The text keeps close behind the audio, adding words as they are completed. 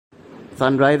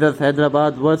Sunrisers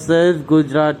Hyderabad versus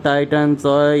Gujarat Titans.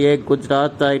 और ये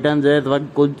Gujarat Titans इस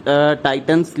वक्त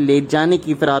टाइटंस ले जाने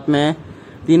की फिराक में है।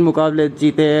 3 मुकाबले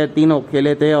जीते, तीनों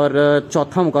खेले थे और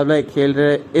चौथा मुकाबला खेल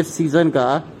रहे इस सीज़न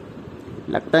का।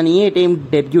 लगता नहीं है टीम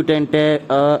डेब्यूटेंट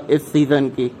है इस सीज़न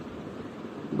की।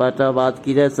 बट बात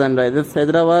की जाए सनराइजर्स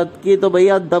हैदराबाद की तो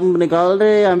भैया दम निकाल रहे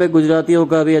हैं यहाँ पे गुजरातियों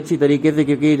का भी अच्छी तरीके से,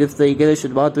 क्योंकि जिस तरीके से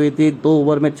शुरुआत हुई थी 2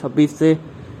 ओवर में 26 से,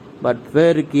 बट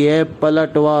फिर किए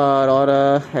पलटवार और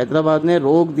हैदराबाद ने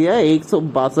रोक दिया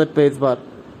 162 पे। इस बार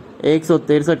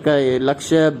 163 का ये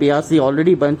लक्ष्य, 82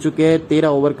 ऑलरेडी बन चुके हैं।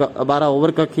 12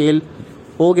 ओवर का खेल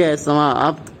हो गया है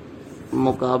समाप्त।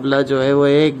 मुकाबला जो है वो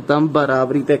एकदम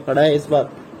बराबरी पे खड़ा है इस बार।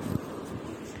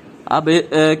 अब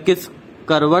किस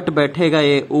करवट बैठेगा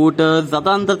ये ऊँट,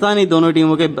 ज्यादा अंतर था नहीं दोनों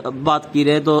टीमों के। बात की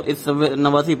रहे तो इस समय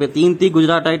 89 पे 3 थी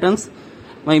गुजरात टाइटंस,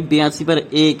 वहीं 82 पर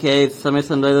 1 है इस समय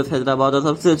सनराइजर्स हैदराबाद। और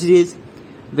सबसे अच्छी चीज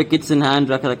विकेट्स इन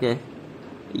हैंड रख रखे,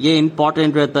 ये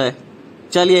इंपॉर्टेंट रहता है।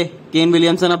 चलिए केन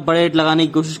विलियमसन अब बड़े हिट लगाने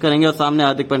की कोशिश करेंगे और सामने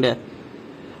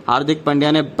हार्दिक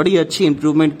पांड्या ने बड़ी अच्छी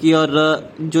इंप्रूवमेंट की। और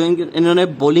जो इन्होंने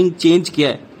बॉलिंग चेंज किया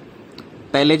है,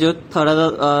 पहले जो थोड़ा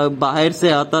बाहर से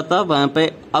आता था वहां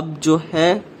पे अब जो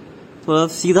है थोड़ा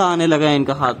सीधा आने लगा है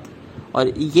इनका हाथ, और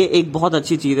ये एक बहुत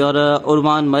अच्छी चीज है। और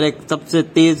उर्मान मलिक सबसे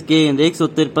तेज गेंद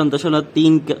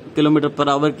 153.3 किलोमीटर पर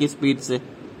आवर की स्पीड से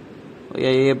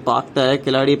ये भागता है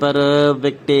खिलाड़ी पर।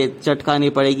 विकेट चटकानी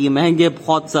पड़ेगी, महंगे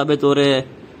बहुत साबित हो रहे हैं।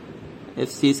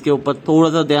 इस चीज के ऊपर थोड़ा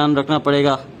सा ध्यान रखना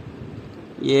पड़ेगा।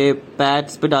 ये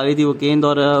पैड्स पे डाली थी वो गेंद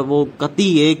और वो गति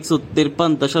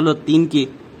 153.3 की,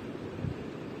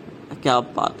 क्या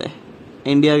बात है।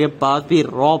 इंडिया के पास भी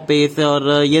रॉ पेस है और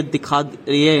ये दिखा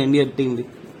रही है इंडियन टीम भी।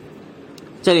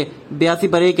 चलिए 82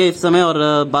 पर 1 है इस समय और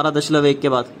 12.1 के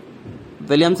बाद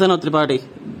विलियमसन और त्रिपाठी।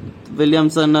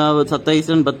 विलियमसन 27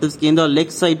 रन 32 गेंद और लेग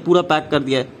साइड पूरा पैक कर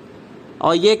दिया है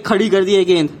और ये खड़ी कर दी है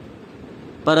गेंद,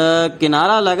 पर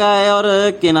किनारा लगा है और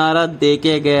किनारा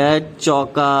देके गया है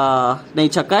चौका, नहीं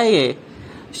छक्का है। ये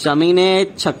शमी ने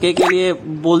छक्के के लिए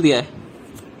बोल दिया है,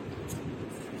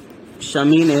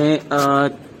 शमी ने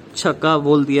छक्का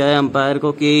बोल दिया है अंपायर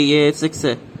को कि ये 6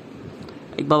 है।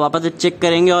 एक बार वापस से चेक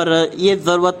करेंगे और ये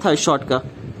जरूरत था शॉट का।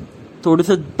 थोड़े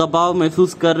से दबाव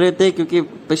महसूस कर रहे थे क्योंकि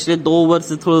पिछले 2 ओवर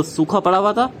से थोड़ा सूखा पड़ा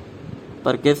हुआ था,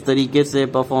 पर किस तरीके से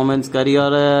परफॉर्मेंस करी।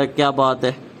 और क्या बात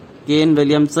है, केन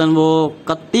विलियमसन वो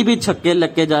कत्ती भी छक्के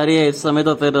लग के जा रही है इस समय,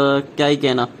 तो फिर क्या ही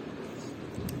कहना।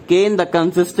 केन द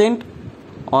कंसिस्टेंट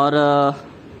और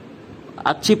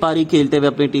अच्छी पारी खेलते हुए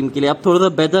अपनी टीम के लिए अब थोड़ा सा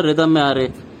बेहतर रिदम में आ रहे।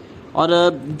 और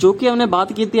जो कि हमने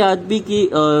बात की थी आज भी कि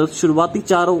शुरुआती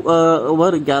 4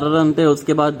 ओवर 11 रन थे,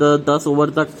 उसके बाद 10 ओवर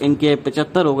तक इनके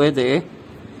 75 हो गए थे।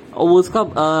 और उसका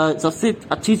सबसे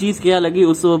अच्छी चीज क्या लगी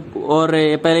उस, और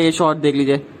पहले ये शॉट देख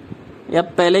लीजिए, या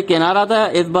पहले किनारा था,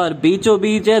 इस बार बीचों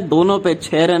बीच है, दोनों पे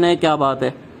 6 रन है। क्या बात है,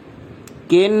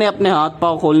 केन ने अपने हाथ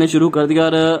पांव खोलने शुरू कर दिया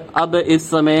और अब इस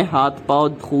समय हाथ पांव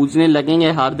खूंचने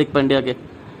लगेंगे हार्दिक पांड्या के।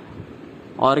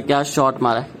 और क्या शॉट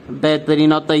मारा है,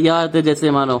 बेहतरीन, और तैयार थे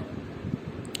जैसे मानो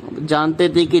जानते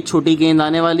थे कि छोटी गेंद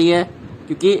आने वाली है,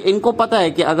 क्योंकि इनको पता है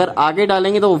कि अगर आगे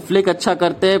डालेंगे तो वो फ्लिक अच्छा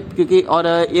करते हैं, क्योंकि और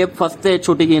ये फंसते हैं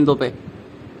छोटी गेंदों पे।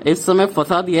 इस समय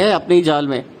फंसा दिया है अपनी जाल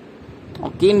में। और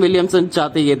केन विलियमसन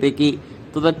चाहते ये थे कि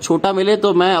तो छोटा मिले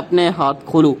तो मैं अपने हाथ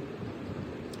खोलूं।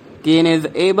 केन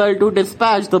is able to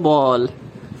dispatch the ball,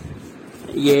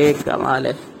 ये कमाल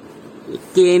है,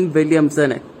 केन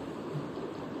विलियमसन है।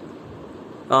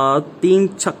 3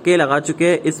 छक्के लगा चुके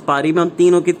हैं इस पारी में,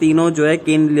 तीनों के तीनों जो है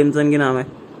केन विलियमसन के नाम है।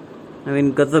 आई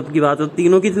मीन गजब की बात है,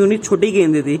 तीनों की तीनों छोटी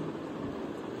गेंदें थी।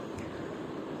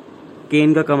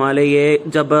 केन का कमाल है ये,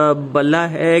 जब बल्ला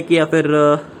है कि या फिर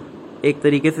एक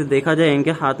तरीके से देखा जाए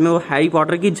इनके हाथ में वो हैरी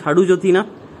पॉटर की झाड़ू जो थी ना,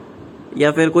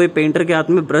 या फिर कोई पेंटर के हाथ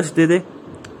में ब्रश दे दे,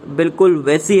 बिल्कुल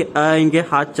वैसी इनके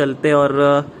हाथ चलते।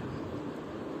 और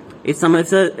इस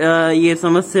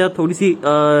समस्या थोड़ी सी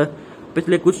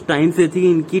पिछले कुछ टाइम से थी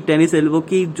इनकी टेनिस एल्बो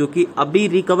की, जो कि अभी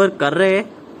रिकवर कर रहे हैं,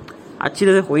 अच्छी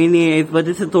तरह हुई नहीं है, इस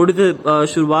वजह से थोड़ी सी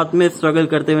शुरुआत में स्ट्रगल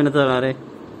करते हुए नजर आ रहे।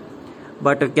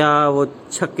 बट क्या वो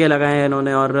छक्के लगाए हैं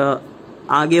इन्होंने और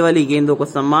आगे वाली गेंदों को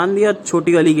सम्मान दिया,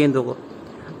 छोटी वाली गेंदों को।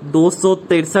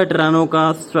 263 रनों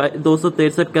का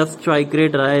 263 का स्ट्राइक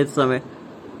रेट रहा है इस समय।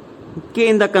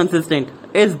 केन the consistent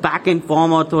is back in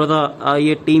form, और थोड़ा सा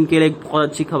ये टीम के लिए एक बहुत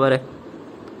अच्छी खबर है।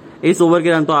 इस ओवर के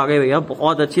रन तो आ गए भैया,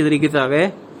 बहुत अच्छी तरीके से आ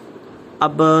गए।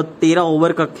 अब 13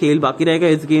 ओवर का खेल बाकी रहेगा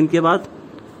इस गेम के बाद।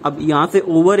 अब यहाँ से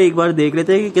ओवर एक बार देख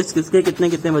लेते हैं कि किसके कितने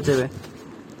कितने बचे हुए,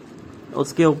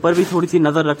 उसके ऊपर भी थोड़ी सी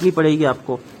नजर रखनी पड़ेगी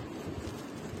आपको।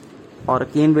 और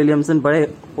केन विलियमसन बड़े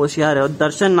होशियार है। और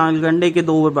दर्शन नालगंडे के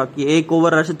 2 ओवर बाकी है, 1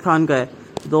 ओवर राशिद खान का है,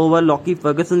 2 ओवर लॉकी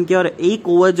फर्गसन के और 1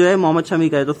 ओवर जो है मोहम्मद शमी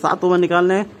का है। तो 7 ओवर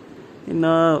निकालने हैं। इन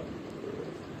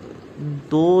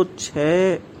 2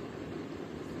 6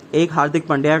 एक हार्दिक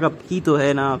पांड्या का भी तो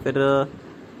है ना, फिर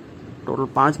टोटल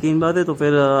 5 गेंदबाज है, तो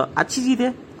फिर अच्छी जीत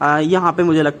है। यहाँ पे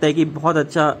मुझे लगता है कि बहुत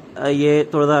अच्छा ये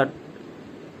थोड़ा सा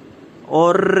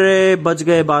और बच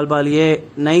गए बाल, ये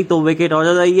नहीं तो विकेट हो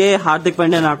जाता। ये हार्दिक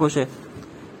पांड्या नाखुश है,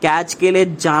 कैच के लिए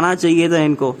जाना चाहिए था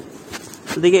इनको।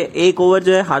 तो देखिए 1 ओवर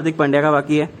जो है हार्दिक पांड्या का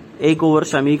बाकी है, 1 ओवर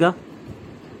शमी का,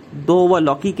 2 ओवर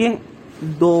लॉकी के,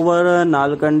 2 ओवर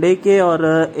नालकंडे के और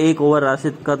 1 ओवर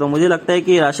राशिद का। तो मुझे लगता है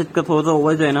कि राशिद का थोड़ा सा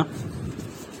ओवर जो है ना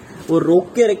वो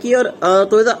रोक के रखिए और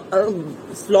थोड़ा सा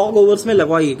स्लॉग ओवर्स में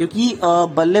लगवाइए, क्योंकि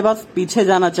बल्लेबाज पीछे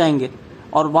जाना चाहेंगे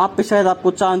और वहां पे शायद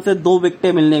आपको चांस है 2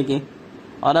 विकेटें मिलने की।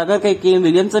 और अगर कहीं केन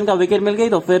विलियमसन का विकेट मिल गई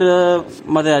तो फिर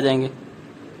मजे आ जाएंगे।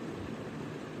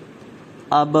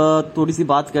 अब थोड़ी सी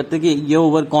बात करते हैं कि ये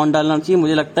ओवर कौन डालना चाहिए।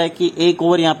 मुझे लगता है कि 1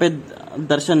 ओवर यहाँ पे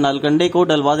दर्शन नालकंडे को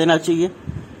डलवा देना चाहिए।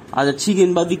 आज अच्छी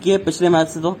गेंदबाजी की है, पिछले मैच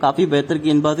से तो काफी बेहतर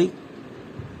गेंदबाजी।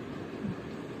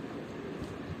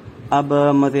 अब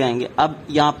मजे आएंगे। अब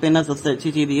यहाँ पे ना सबसे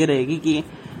अच्छी चीज ये रहेगी कि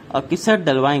किस साइड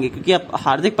डलवाएंगे, क्योंकि आप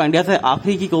हार्दिक पांड्या से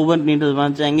आखिरी की ओवर नहीं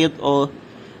डलवाना चाहेंगे और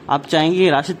आप चाहेंगे कि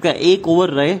राशिद का 1 ओवर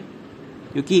रहे,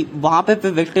 क्योंकि वहां पे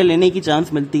विकेट लेने की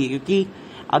चांस मिलती है, क्योंकि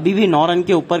अभी भी 9 रन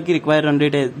के ऊपर की रिक्वायर्ड रन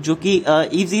रेट है, जो कि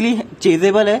इजीली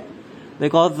चेजेबल है।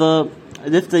 बिकॉज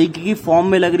जिस तरीके की फॉर्म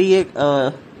में लग रही है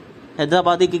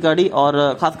हैदराबादी की गाड़ी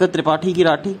और खासकर त्रिपाठी की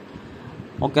राठी,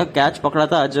 और क्या कैच पकड़ा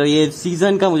था जो ये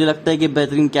सीजन का मुझे लगता है कि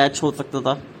बेहतरीन कैच हो सकता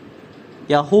था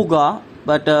या होगा।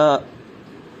 बट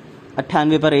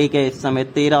 98 पर 1 है इस समय,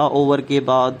 13 ओवर के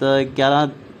बाद 11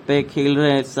 पे खेल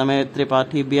रहे हैं इस समय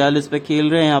त्रिपाठी, 42 पे खेल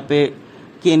रहे हैं यहाँ पे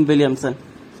केन विलियमसन।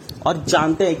 और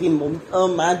जानते हैं कि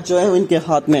मैच जो है इनके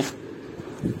हाथ में,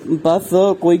 बस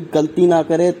कोई गलती ना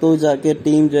करे तो जाके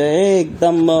टीम जो है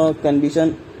एकदम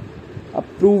कंडीशन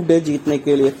अप्रूव्ड है जीतने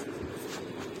के लिए।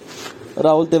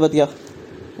 राहुल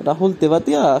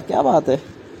तेवतिया क्या बात है,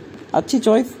 अच्छी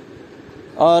चॉइस।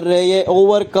 और ये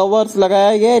ओवर कवर्स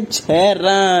लगाया, ये 6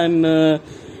 रन।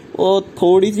 वो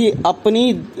थोड़ी सी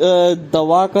अपनी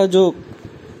दवा का जो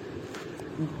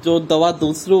दवा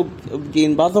दूसरों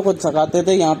गेंदबाजों को चकाते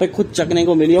थे, यहाँ पे खुद चकने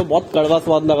को मिली और बहुत कड़वा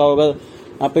स्वाद लगा होगा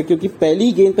यहाँ पे, क्योंकि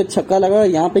पहली गेंद पे छक्का लगा,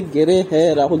 यहाँ पे गिरे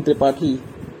है राहुल त्रिपाठी,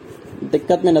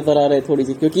 दिक्कत में नजर आ रहे थोड़ी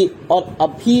सी, क्योंकि और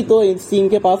अभी तो इस टीम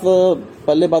के पास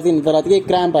बल्लेबाजी नजर आती है।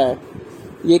 क्रैम्प आया,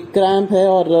 ये क्रैम्प है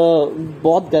और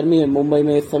बहुत गर्मी है मुंबई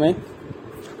में इस समय,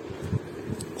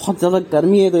 बहुत ज्यादा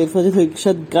गर्मी है, तो इस वजह से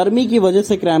शायद गर्मी की वजह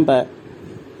से क्रैम्प आया।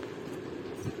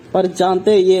 पर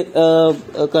जानते ये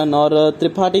कन और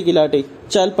त्रिपाठी की लाठी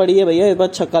चल पड़ी है भैया, एक बार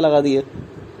छक्का लगा दिए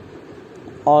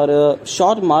और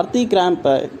शॉट मारती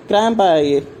क्रैम्प आया।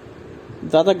 ये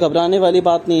ज्यादा घबराने वाली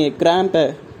बात नहीं है, क्रैम्प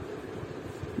है।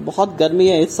 बहुत गर्मी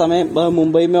है इस समय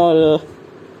मुंबई में और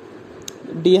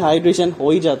डिहाइड्रेशन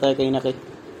हो ही जाता है कहीं ना कहीं,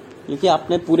 क्योंकि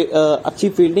आपने पूरे अच्छी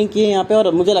फील्डिंग की है यहाँ पे।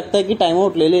 और मुझे लगता है कि टाइम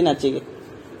आउट ले लेना चाहिए,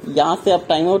 यहाँ से आप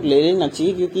टाइम आउट ले लेना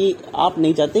चाहिए, क्योंकि आप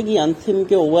नहीं चाहते कि अंतिम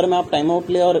के ओवर में आप टाइम आउट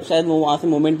ले और शायद वहाँ से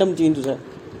मोमेंटम चेंज हो जाए।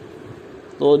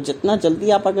 तो जितना जल्दी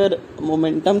आप अगर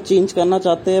मोमेंटम चेंज करना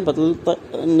चाहते हैं, बदलता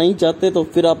नहीं चाहते, तो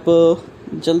फिर आप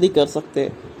जल्दी कर सकते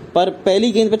हैं। पर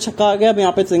पहली गेंद पे छक्का आ गया, अब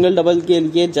यहाँ पे सिंगल डबल के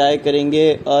लिए जाए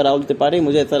करेंगे राहुल त्रिपाठी,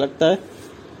 मुझे ऐसा लगता है।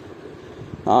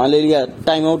 हाँ, ले लिया,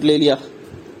 टाइम आउट ले लिया,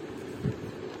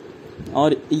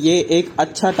 और ये एक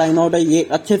अच्छा टाइम आउट है, ये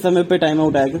अच्छे समय पे टाइम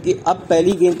आउट आया, क्योंकि अब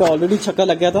पहली गेंद पे ऑलरेडी छक्का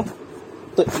लग गया था।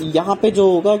 तो यहाँ पे जो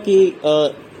होगा कि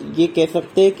ये कह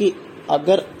सकते हैं कि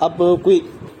अगर अब कोई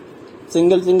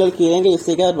सिंगल खेलेंगे,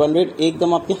 इससे क्या रन रेट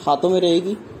एकदम आपके हाथों में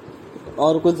रहेगी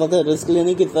और कोई ज्यादा रिस्क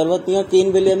लेने की जरूरत नहीं है।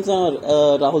 केन विलियमसन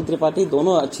और राहुल त्रिपाठी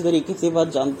दोनों अच्छी तरीके से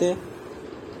बात जानते हैं,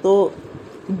 तो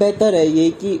बेहतर है ये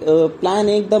कि प्लान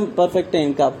एकदम परफेक्ट है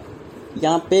इनका।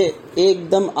 यहाँ पे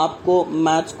एकदम आपको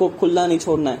मैच को खुला नहीं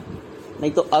छोड़ना है,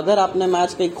 नहीं तो अगर आपने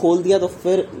मैच कहीं खोल दिया तो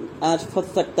फिर मैच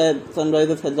फंस सकता है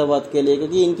सनराइजर्स हैदराबाद के लिए,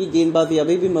 क्योंकि इनकी गेंदबाजी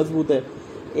अभी भी मजबूत है।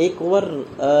 1 ओवर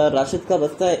राशिद का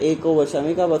बचता है, 1 ओवर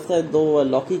शमी का बचता है, 2 ओवर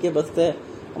लॉकी के बचते हैं।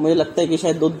 मुझे लगता है कि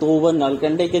शायद 2 ओवर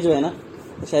नालकंडे के जो है ना,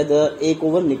 शायद 1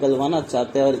 ओवर निकलवाना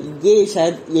चाहते हैं, और ये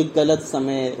शायद ये गलत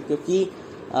समय है, क्योंकि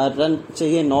रन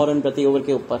चाहिए 9 रन प्रति ओवर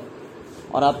के ऊपर,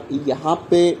 और आप यहाँ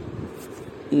पे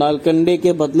नालकंडे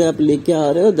के बदले आप लेके आ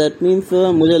रहे हो। दैट मीन्स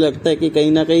मुझे लगता है कि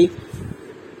कहीं ना कहीं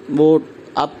वो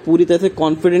आप पूरी तरह से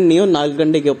कॉन्फिडेंट नहीं हो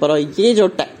नालकंडे के ऊपर। और ये जो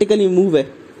टैक्टिकली मूव है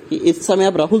कि इस समय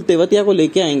आप राहुल तेवतिया को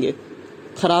लेके आएंगे,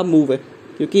 खराब मूव है,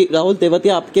 क्योंकि राहुल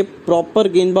तेवतिया आपके प्रॉपर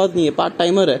गेंदबाज नहीं है, पार्ट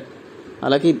टाइमर है।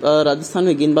 हालांकि राजस्थान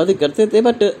में गेंदबाजी करते थे,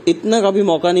 बट इतना का भी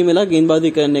मौका नहीं मिला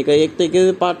गेंदबाजी करने का, एक तरीके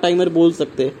से पार्ट टाइमर बोल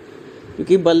सकते हैं,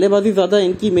 क्योंकि बल्लेबाजी ज़्यादा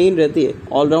इनकी मेन रहती है।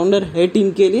 ऑलराउंडर है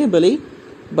टीम के लिए भले ही,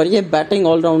 बट ये बैटिंग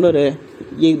ऑलराउंडर है,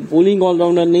 ये बॉलिंग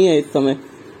ऑलराउंडर नहीं है इस समय।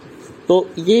 तो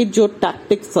ये जो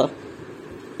टैक्टिक्स था,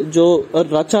 जो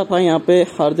रचा था यहाँ पे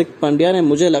हार्दिक पांड्या ने,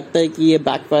 मुझे लगता है कि ये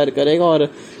बैकफायर करेगा। और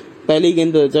पहली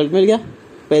गेंद रिजल्ट मिल गया।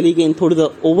 पहली गेंद थोड़ी सा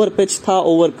ओवर पिच था,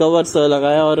 ओवर कवर्स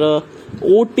लगाया और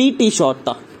OTT शॉट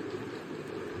था,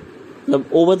 मतलब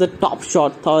ओवर द टॉप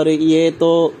शॉट था और ये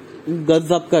तो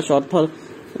गजब का शॉट था,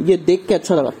 ये देख के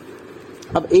अच्छा लगा।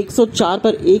 अब 104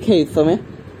 पर 1 है इस समय,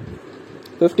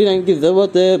 59 की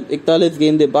जरूरत है, 41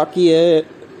 गेंदे बाकी है,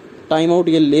 टाइम आउट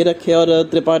ये ले रखे और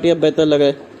त्रिपाठी अब बेहतर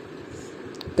लगे,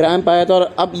 क्रैम्प आया था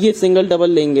और अब ये सिंगल डबल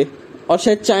लेंगे और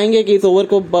शायद चाहेंगे कि इस ओवर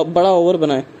को बड़ा ओवर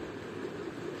बनाए।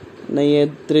 नहीं, ये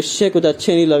दृश्य कुछ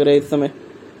अच्छे नहीं लग रहे इस समय,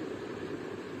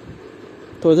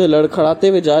 थोड़े से लड़खड़ाते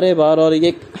हुए जा रहे हैं बाहर और ये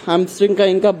हैमस्ट्रिंग का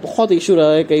इनका बहुत इशू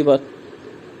रहा है कई बार।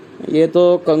 ये तो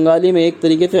कंगाली में एक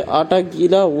तरीके से आटा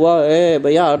गीला हुआ है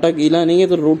भैया, आटा गीला नहीं है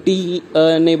तो रोटी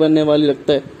नहीं बनने वाली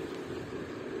लगता है।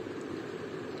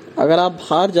 अगर आप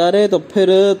हार जा रहे हैं तो फिर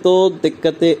तो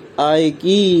दिक्कतें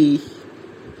आएगी,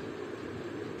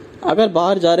 अगर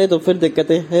बाहर जा रहे हैं तो फिर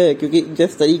दिक्कतें हैं, क्योंकि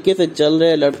जिस तरीके से चल रहे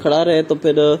हैं, लड़खड़ा रहे हैं, तो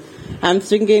फिर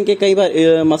हैमस्ट्रिंग के इनके कई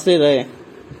बार मसले रहे हैं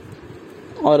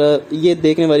और ये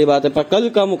देखने वाली बात है। पर कल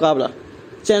का मुकाबला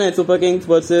Chennai Super Kings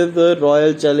versus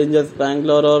Royal Challengers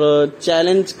Bangalore, और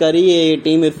चैलेंज करी है ये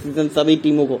टीम इस सीजन सभी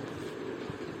टीमों को,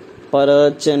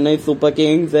 पर चेन्नई सुपर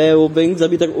किंग्स है वो विंग्स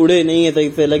अभी तक उड़े नहीं है, सही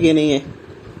से लगे नहीं है,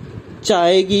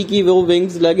 चाहेगी कि वो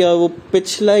विंग्स लगे। और वो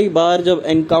पिछला ही बार जब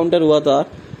एनकाउंटर हुआ था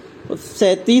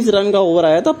 37 रन का ओवर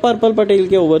आया था पर्पल पटेल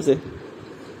के ओवर से,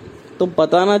 तो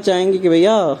बताना चाहेंगे कि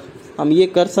भैया हम ये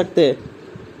कर सकते हैं,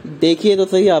 देखिए तो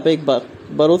सही आप एक बार,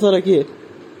 भरोसा रखिए।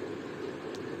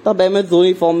 तब MS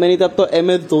धोनी फॉर्म में नहीं, तब तो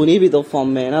MS धोनी भी तो फॉर्म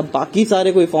में है ना, बाकी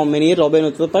सारे कोई फॉर्म में नहीं है। रॉबिन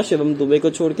उत्तपा, शिवम दुबे को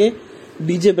छोड़ के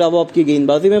DJ ब्रावो आपकी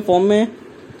गेंदबाजी में फॉर्म में है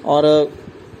और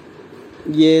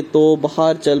ये तो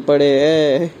बाहर चल पड़े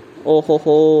है। ओहो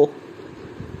हो,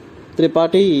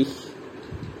 त्रिपाठी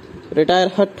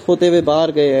रिटायर हट होते हुए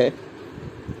बाहर गए हैं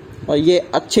और ये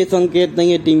अच्छे संकेत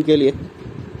नहीं है टीम के लिए।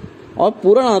 और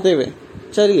पूरा आते हुए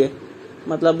चलिए,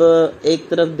 मतलब एक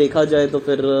तरफ देखा जाए तो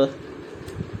फिर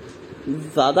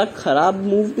ज़्यादा खराब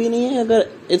मूव भी नहीं है अगर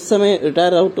इस समय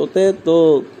रिटायर आउट होते हैं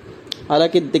तो।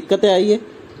 हालांकि दिक्कतें आई है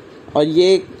और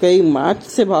ये कई मैच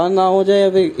से बाहर ना हो जाए,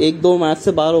 फिर 1-2 मैच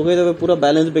से बाहर हो गए तो फिर पूरा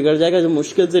बैलेंस बिगड़ जाएगा, जो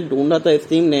मुश्किल से ढूंढा था इस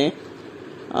टीम ने।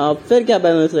 फिर क्या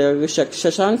बैलेंस रहेगा?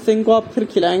 शशांक सिंह को आप फिर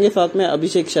खिलाएंगे, साथ में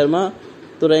अभिषेक शर्मा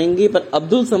तो रहेंगी, पर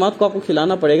अब्दुल समाद को आपको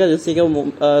खिलाना पड़ेगा जिससे कि वो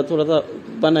थोड़ा सा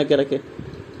बना के रखे,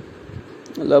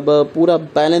 मतलब पूरा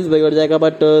बैलेंस बिगड़ जाएगा।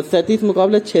 बट 37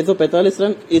 मुकाबले 645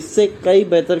 रन, इससे कई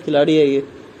बेहतर खिलाड़ी है ये।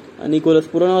 निकोलस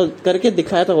पुराना करके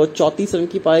दिखाया था वो 34 रन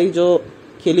की पारी जो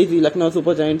खेली थी लखनऊ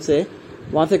सुपर जायंट से,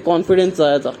 वहां से कॉन्फिडेंस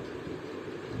आया था।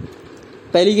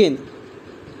 पहली गेंद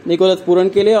निकोलस पूरन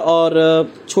के लिए और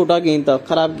छोटा गेंद था,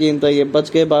 खराब गेंद था, ये बच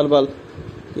गए बाल बाल।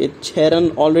 ये 6 रन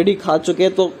ऑलरेडी खा चुके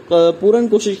हैं, तो पूरन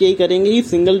कोशिश यही करेंगे कि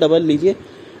सिंगल डबल लीजिए,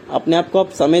 अपने आप को आप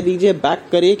समय दीजिए, बैक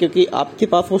करिए, क्योंकि आपके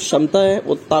पास वो क्षमता है,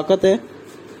 वो ताकत है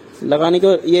लगाने की।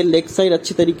 ये लेग साइड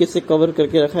अच्छी तरीके से कवर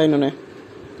करके रखा है इन्होंने,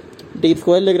 डीप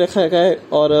स्क्वायर लेग रखा है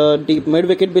और डीप मिड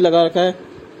विकेट भी लगा रखा है।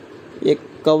 ये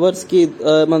कवर्स की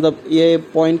मतलब ये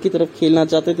पॉइंट की तरफ खेलना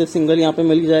चाहते थे, सिंगल यहाँ पे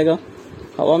मिल जाएगा,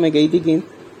 हवा में गई थी गेंद।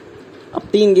 अब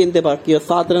 3 गेंदें बाकी और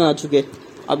 7 रन आ चुके।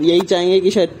 अब यही चाहेंगे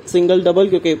कि शायद सिंगल डबल,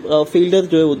 क्योंकि फील्डर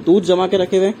जो है वो दूर जमा के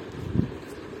रखे हुए,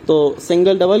 तो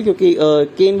सिंगल डबल, क्योंकि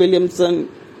केन विलियमसन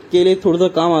के लिए थोड़ा सा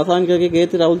काम आसान करके गए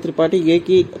थे राहुल त्रिपाठी, ये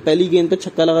कि पहली गेंद पे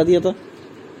छक्का लगा दिया था,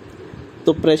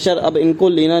 तो प्रेशर अब इनको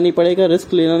लेना नहीं पड़ेगा,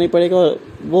 रिस्क लेना नहीं पड़ेगा और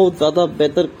वो ज़्यादा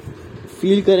बेहतर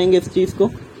फील करेंगे इस चीज़ को।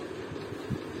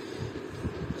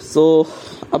 सो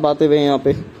अब आते हुए यहाँ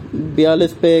पे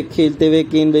 42 पे खेलते हुए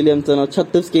केन विलियमसन और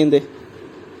 36 गेंदे,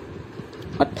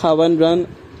 58 रन,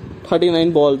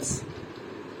 39 बॉल्स,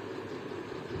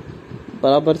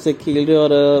 बराबर से खेल रहे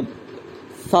और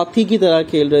साथी की तरह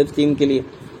खेल रहे इस टीम के लिए,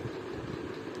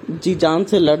 जी जान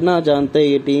से लड़ना जानते हैं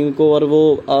ये टीम को, और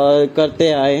वो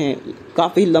करते आए हैं,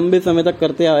 काफ़ी लंबे समय तक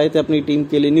करते आए थे अपनी टीम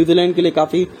के लिए, न्यूजीलैंड के लिए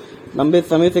काफ़ी लंबे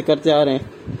समय से करते आ रहे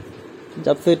हैं।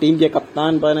 जब से टीम के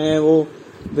कप्तान बने हैं, वो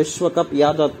विश्व कप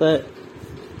याद आता है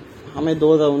हमें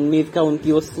 2019 का,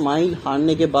 उनकी वो स्माइल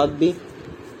हारने के बाद भी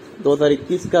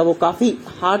 2021 का, वो काफ़ी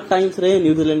हार्ड टाइम्स रहे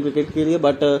न्यूजीलैंड क्रिकेट के लिए,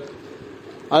 बट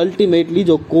अल्टीमेटली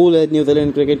जो गोल है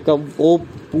न्यूजीलैंड क्रिकेट का वो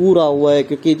पूरा हुआ है,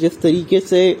 क्योंकि जिस तरीके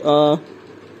से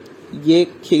ये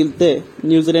खेलते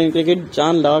न्यूजीलैंड क्रिकेट,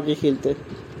 जान लगा के खेलते।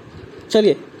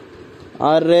 चलिए,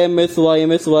 अरे मिस हुआ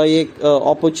ये एक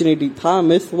अपॉर्चुनिटी था,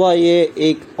 मिस हुआ ये,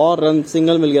 एक और रन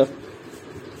सिंगल मिल गया।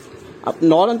 अब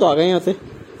 9 रन तो आ गए यहाँ से।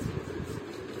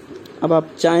 अब आप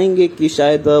चाहेंगे कि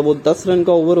शायद वो 10 रन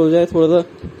का ओवर हो जाए, थोड़ा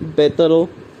सा बेहतर हो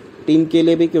टीम के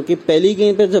लिए भी, क्योंकि पहली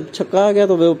गेंद पे जब छक्का आ गया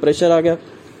तो वो प्रेशर आ गया।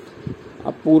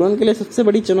 अब पूरन के लिए सबसे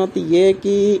बड़ी चुनौती ये है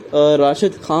कि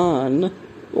राशिद खान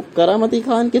वो करामती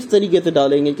खान किस तरीके से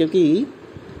डालेंगे, क्योंकि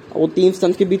वो 3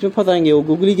 स्टंप्स के बीच में फंसाएंगे वो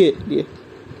गुगली के लिए।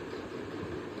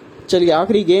 चलिए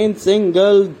आखिरी गेंद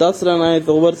सिंगल, 10 रन आए इस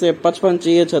ओवर से, 55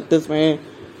 चाहिए 36 में,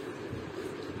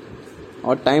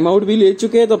 और टाइम आउट भी ले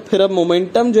चुके हैं। तो फिर अब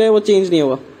मोमेंटम जो है वो चेंज नहीं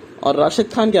होगा। और राशिद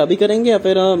खान क्या अभी करेंगे या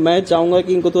फिर मैं चाहूंगा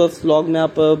कि इनको थोड़ा स्लॉग में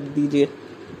आप दीजिए,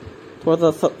 थोड़ा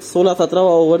सा 16-17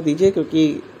 ओवर दीजिए,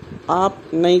 क्योंकि आप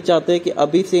नहीं चाहते कि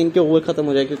अभी से इनके ओवर खत्म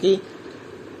हो जाए, क्योंकि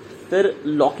फिर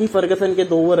लॉकी फर्गसन के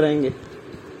 2 ओवर रहेंगे।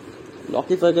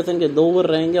 लॉकी फर्गसन के 2 ओवर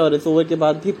रहेंगे और इस ओवर के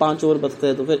बाद भी 5 ओवर बचते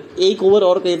हैं, तो फिर 1 ओवर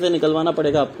और कहीं से निकलवाना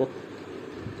पड़ेगा आपको।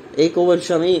 1 ओवर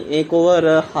शमी, 1 ओवर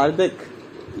हार्दिक,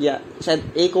 या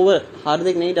शायद 1 ओवर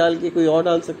हार्दिक नहीं डाल के कोई और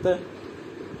डाल सकता है।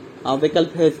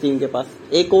 विकल्प है इस टीम के पास।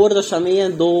 1 ओवर तो शमी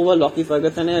है, 2 ओवर लॉकी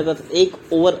फर्गसन है, बस 1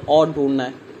 ओवर और ढूंढना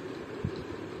है।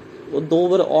 वो 2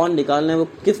 ओवर और निकालना है, वो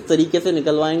किस तरीके से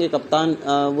निकलवाएंगे कप्तान,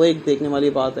 वो एक देखने वाली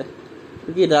बात है,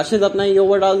 क्योंकि राशिद अपना ये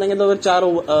ओवर डाल देंगे तो फिर 4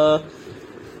 ओवर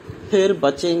फिर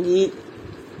बचेंगी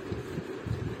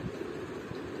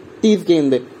 30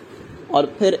 गेंदें, और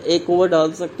फिर 1 ओवर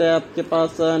डाल सकते हैं आपके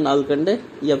पास नालकंडे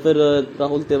या फिर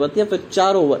राहुल तेवतिया, फिर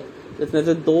 4 ओवर, इसमें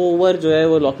से 2 ओवर जो है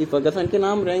वो लॉकी फर्गसन के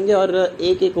नाम रहेंगे और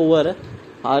 1 ओवर है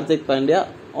हार्दिक पांड्या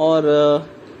और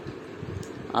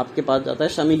आपके पास जाता है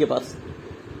शमी के पास।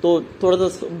 तो थोड़ा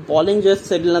सा बॉलिंग जो है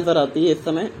सेटल नजर आती है इस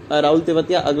समय। राहुल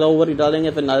तेवतिया अगला ओवर ही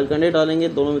डालेंगे, फिर नालकंडे डालेंगे,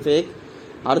 दोनों में से एक।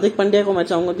 हार्दिक पांड्या को मैं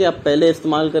चाहूंगा कि आप पहले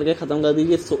इस्तेमाल करके खत्म कर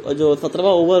दीजिए। जो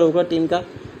 17वां ओवर होगा टीम का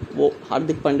वो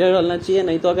हार्दिक पांड्या डालना चाहिए,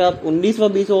 नहीं तो अगर आप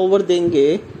 19वां 20वां ओवर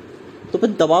देंगे तो फिर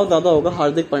दबाव ज्यादा होगा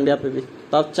हार्दिक पांड्या पे भी।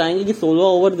 तो आप चाहेंगे कि 16वां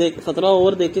ओवर 17वां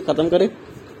ओवर दे के खत्म करें,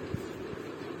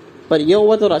 पर यह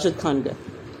ओवर तो राशिद खान का,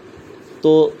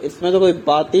 तो इसमें तो कोई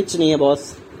बात ही नहीं है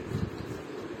बॉस।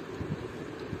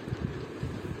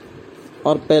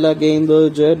 और पहला गेंद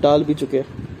जो है डाल भी चुके।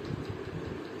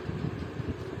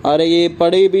 अरे ये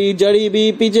पड़ी भी जड़ी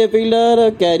भी, पीछे फील्डर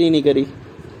कैरी नहीं करी।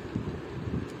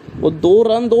 वो 2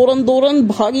 रन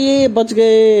भागिए, बच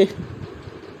गए,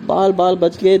 बाल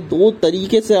बच गए। 2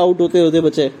 तरीके से आउट होते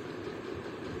बचे।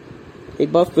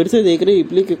 एक बार फिर से देख रहे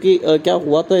रिप्ले, क्योंकि क्या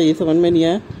हुआ था ये समझ में नहीं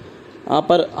आया यहाँ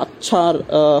पर।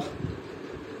 अच्छा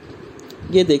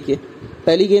ये देखिए,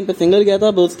 पहली गेंद पे सिंगल गया था,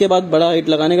 उसके बाद बड़ा हिट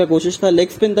लगाने का कोशिश था, लेग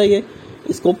स्पिन था ये,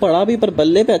 इसको पड़ा भी पर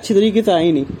बल्ले पे अच्छी तरीके से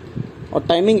आई नहीं, और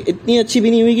टाइमिंग इतनी अच्छी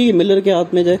भी नहीं हुई कि मिलर के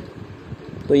हाथ में जाए।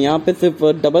 तो यहाँ पे सिर्फ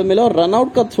डबल मिला और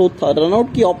रनआउट का थ्रो था,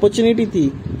 रनआउट की अपॉर्चुनिटी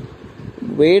थी।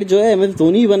 वेड जो है MS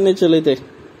धोनी बनने चले थे,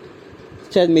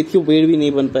 शायद मैथ्यू वेड भी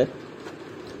नहीं बन पाए।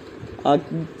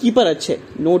 कीपर अच्छे,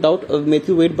 नो डाउट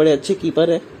मैथ्यू वेड बड़े अच्छे कीपर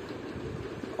है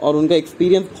और उनका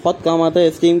एक्सपीरियंस बहुत काम आता है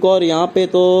इस टीम को। और यहाँ पे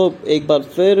तो एक बार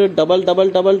फिर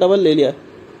डबल ले लिया,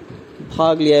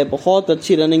 भाग लिया है। बहुत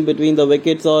अच्छी रनिंग बिटवीन द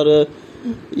विकेट्स, और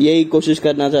यही कोशिश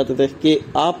करना चाहते थे कि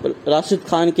आप राशिद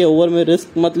खान के ओवर में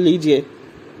रिस्क मत लीजिए,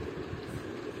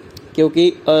 क्योंकि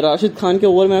राशिद खान के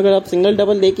ओवर में अगर आप सिंगल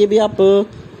डबल लेके भी आप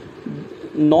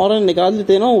 9 रन निकाल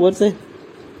देते हैं ना ओवर से,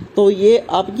 तो ये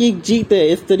आपकी एक जीत है।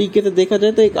 इस तरीके से देखा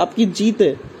जाए तो एक आपकी जीत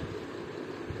है,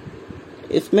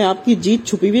 इसमें आपकी जीत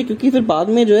छुपी हुई है, क्योंकि फिर बाद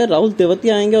में जो है राहुल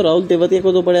तेवतिया आएंगे और राहुल तेवतिया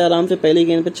को तो बड़े आराम से पहली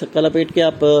गेंद पे छक्का लपेट के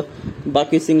आप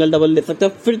बाकी सिंगल डबल ले सकते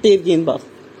हैं। फिर तेज गेंदबाज,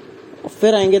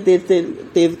 फिर आएंगे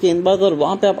तेज गेंदबाज, और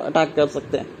वहां पे आप अटैक कर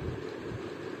सकते हैं।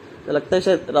 तो लगता है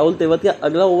शायद राहुल तेवतिया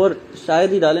अगला ओवर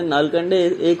शायद ही डालें, नालकंडे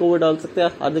 1 ओवर डाल सकते हैं,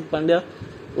 हार्दिक पांड्या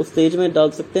उस स्टेज में डाल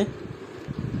सकते हैं।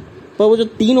 पर वो जो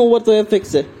 3 ओवर तो है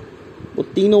फिक्स है, वो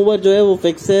 3 ओवर जो है वो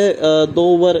फिक्स है। 2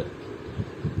 ओवर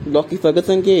लॉकी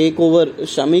फर्गसन के, 1 ओवर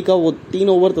शमी का, वो 3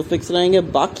 ओवर तो फिक्स रहेंगे।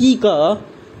 बाकी का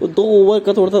वो 2 ओवर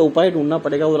का थोड़ा सा उपाय ढूंढना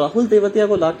पड़ेगा। वो राहुल तेवतिया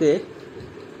को लाके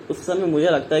उस समय मुझे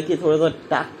लगता है कि थोड़ा सा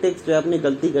टैक्टिक्स जो है अपनी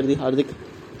गलती कर दी हार्दिक,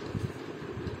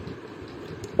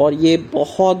 और ये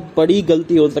बहुत बड़ी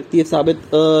गलती हो सकती है साबित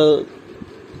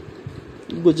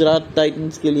गुजरात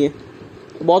टाइटंस के लिए,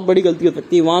 बहुत बड़ी गलती हो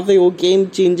सकती है। वहां से वो गेम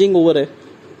चेंजिंग ओवर है।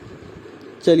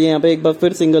 चलिए यहाँ पे एक बार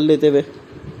फिर सिंगल लेते हुए,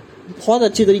 बहुत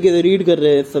अच्छी तरीके से रीड कर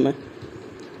रहे हैं इस समय,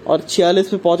 और 46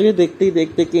 पे पहुंच गए देखते ही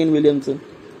देखते केन विलियमसन,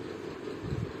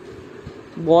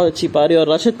 बहुत अच्छी पारी। और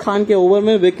राशिद खान के ओवर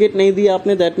में विकेट नहीं दिया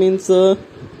आपने, दैट मीन्स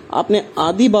आपने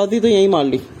आधी बाजी तो यही मार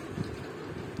ली,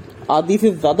 आधी से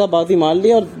ज्यादा बाजी मार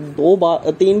ली,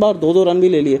 और 3 बार 2-2 रन भी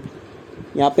ले लिए।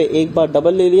 यहाँ पे 1 बार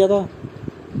डबल ले लिया था,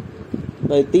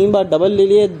 3 बार डबल ले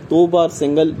लिए, 2 बार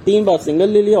सिंगल, 3 बार सिंगल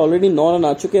ले लिया। ऑलरेडी 9 रन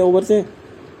आ चुके हैं ओवर से,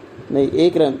 नहीं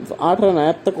 1 रन, 8 रन आए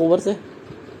अब तक ओवर से।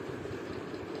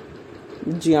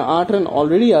 जी हाँ, 8 रन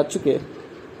ऑलरेडी आ चुके हैं।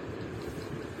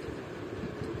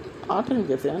 8 रन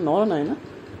कैसे हैं, 9 रन आए ना।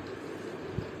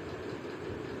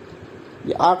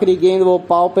 ये आखिरी गेंद वो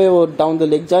पाव पे वो डाउन द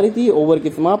लेग जा रही थी, ओवर की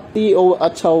समाप्ति।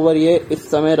 अच्छा ओवर ये इस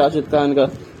समय राशिद खान का।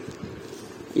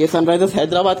 ये सनराइजर्स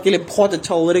हैदराबाद के लिए बहुत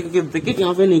अच्छा ओवर है, क्योंकि विकेट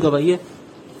यहाँ पे नहीं गवाई है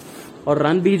और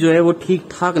रन भी जो है वो ठीक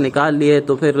ठाक निकाल लिए,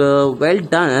 तो फिर वेल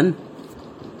डन।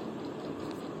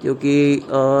 क्योंकि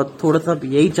थोड़ा सा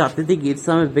यही चाहते थे कि इस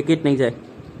समय विकेट नहीं जाए।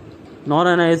 9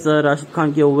 रन है इस राशिद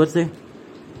खान के ओवर से,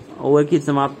 ओवर की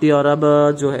समाप्ति। और अब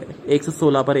जो है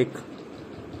 116 पर 1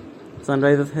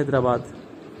 सनराइजर्स हैदराबाद।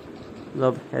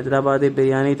 मतलब हैदराबादी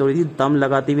बिरयानी थोड़ी सी दम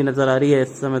लगाती हुई नजर आ रही है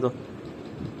इस समय तो।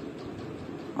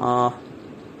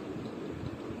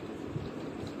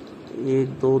 1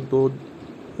 2 2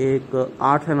 1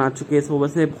 8 रन आ चुके इस ओवर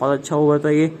से। बहुत अच्छा ओवर था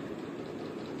ये।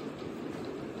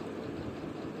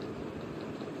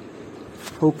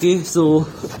 ओके, सो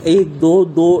 1 2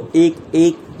 2 1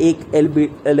 1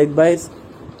 1 लेग बाइज,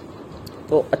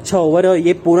 तो अच्छा ओवर है। और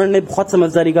ये पूरन ने बहुत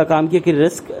समझदारी का काम किया कि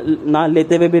रिस्क ना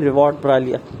लेते हुए भी रिवॉर्ड पा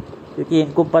लिया, क्योंकि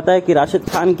इनको पता है कि राशिद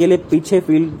खान के लिए पीछे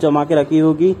फील्ड जमा के रखी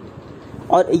होगी।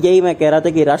 और यही मैं कह रहा था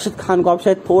कि राशिद खान को आप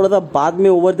शायद थोड़ा सा बाद में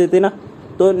ओवर देते ना,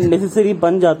 तो नेसेसरी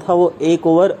बन जाता वो एक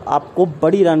ओवर आपको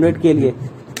बड़ी रन रेट के लिए।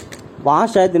 वहां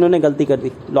शायद इन्होंने गलती कर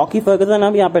दी। लॉकी फर्गसन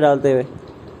अब यहाँ पे डालते हुए,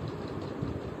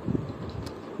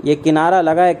 ये किनारा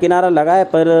लगा है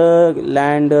पर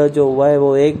लैंड जो हुआ है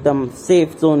वो एकदम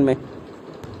सेफ जोन में।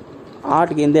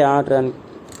 8 गेंदे 8 रन।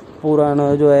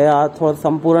 पूर्ण जो है आज थोड़ा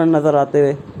संपूर्ण नजर आते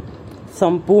हुए,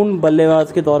 संपूर्ण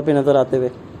बल्लेबाज के तौर पे नजर आते हुए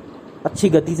अच्छी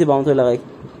गति से बाउंसर लगाई।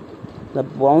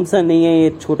 मतलब बाउंसर नहीं है, ये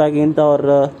छोटा गेंद था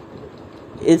और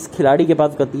इस खिलाड़ी के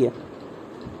पास गति है,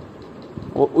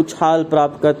 वो उछाल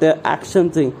प्राप्त करते हैं एक्शन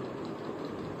से।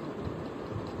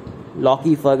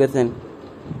 लॉकी फर्गसन,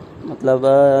 मतलब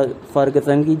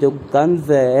फर्गसन की जो गन्स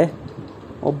है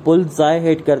वो बुल्सआई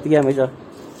हिट करती है हमेशा।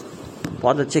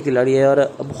 बहुत अच्छे खिलाड़ी है और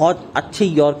बहुत अच्छे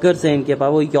यॉर्कर्स हैं इनके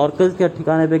पास। वो यॉर्कर्स के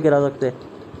ठिकाने पे गिरा सकते हैं।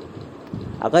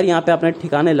 अगर यहाँ पे आपने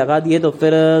ठिकाने लगा दिए तो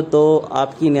फिर तो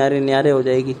आपकी न्यारे न्यारे हो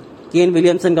जाएगी। केन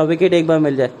विलियमसन का विकेट एक बार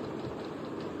मिल जाए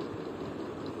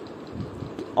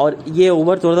और ये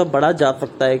ओवर थोड़ा सा बड़ा जा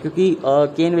सकता है, क्योंकि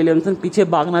केन विलियमसन पीछे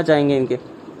भागना चाहेंगे इनके।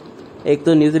 एक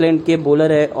तो न्यूजीलैंड के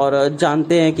बॉलर है और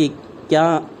जानते हैं कि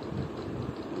क्या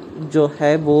जो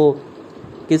है वो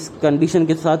किस कंडीशन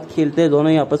के साथ खेलते हैं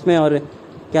दोनों ही आपस में, और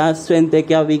क्या स्ट्रेंथ है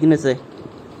क्या वीकनेस है।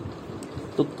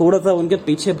 तो थोड़ा सा उनके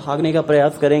पीछे भागने का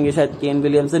प्रयास करेंगे शायद केन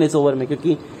विलियमसन इस ओवर में,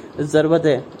 क्योंकि ज़रूरत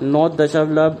है।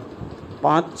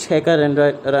 9.56 का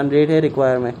रन रेट है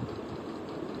रिक्वायर में।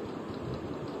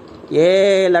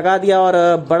 ये लगा दिया और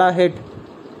बड़ा हिट,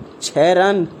 6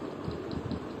 रन।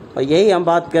 और यही हम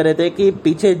बात कर रहे थे कि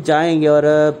पीछे जाएंगे और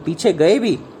पीछे गए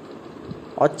भी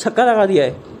और छक्का लगा दिया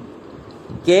है।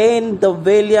 Kane the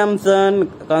Williamson,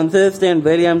 consistent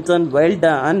Williamson, well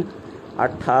done.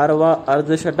 18वां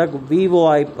अर्धशतक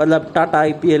मतलब टाटा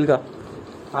आईपीएल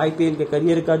के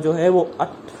करियर का जो है वो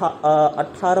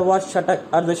 18वां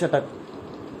अर्धशतक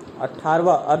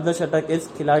 18वां अर्धशतक इस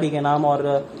खिलाड़ी के नाम। और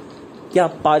क्या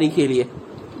पारी खेली है,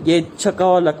 ये छक्का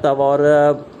और लगता हुआ और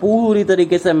पूरी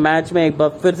तरीके से मैच में एक बार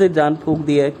फिर से जान फूंक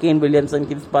दी है केन विलियमसन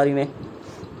की इस पारी ने।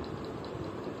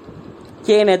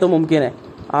 केन है तो मुमकिन है।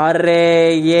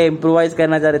 अरे ये इम्प्रोवाइज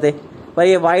करना चाह रहे थे पर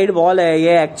ये वाइड बॉल है।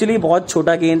 ये एक्चुअली बहुत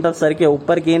छोटा गेंद था, सर के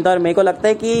ऊपर गेंद था और मेरे को लगता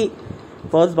है कि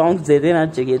फर्स्ट बाउंस दे देना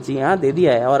चाहिए। जी हाँ, दे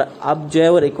दिया है। और अब जो है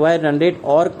वो रिक्वायर्ड रन रेट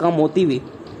और कम होती हुई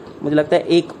मुझे लगता है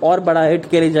एक और बड़ा हिट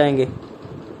के लिए जाएंगे,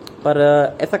 पर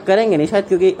ऐसा करेंगे नहीं शायद,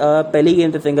 क्योंकि पहली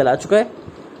गेंद पे सिंगल आ चुका है,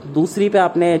 दूसरी पे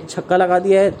आपने छक्का लगा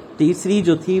दिया है, तीसरी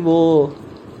जो थी वो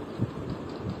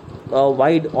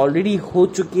वाइड ऑलरेडी हो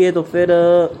चुकी है। तो फिर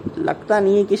लगता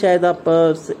नहीं है कि शायद आप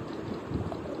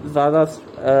ज़्यादा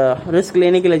रिस्क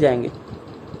लेने के लिए जाएंगे।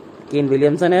 केन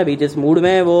विलियमसन है अभी जिस मूड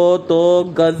में है वो तो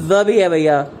गजब ही है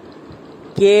भैया।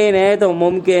 केन है तो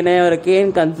मुमकिन है और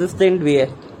केन कंसिस्टेंट भी है।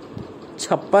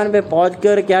 56 पे पहुंच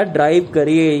कर क्या ड्राइव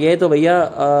करी है ये तो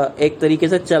भैया, एक तरीके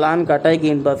से चालान काटा है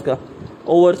गेंदबाज का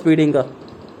ओवर स्पीडिंग का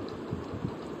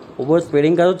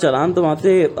तो चालान तो वहाँ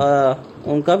से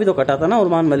उनका भी तो कटा था ना,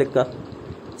 उर्मान मलिक का,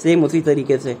 सेम उसी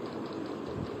तरीके से।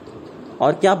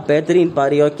 और क्या बेहतरीन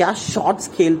पारी और क्या शॉट्स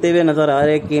खेलते हुए नजर आ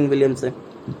रहे हैं केन विलियमसन।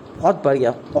 बहुत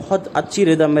बढ़िया, बहुत अच्छी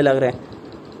रिदम में लग रहे हैं।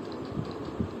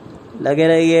 लगे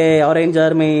रहिए ऑरेंज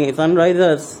आर्मी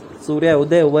सनराइजर्स। सूर्य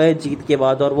उदय हुआ है जीत के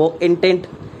बाद और वो इंटेंट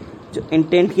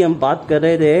की हम बात कर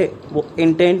रहे थे वो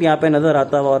इंटेंट यहाँ पे नजर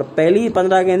आता हुआ। और पहली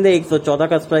 15 गेंदे 114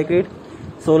 का स्ट्राइक रेट,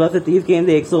 16 से 30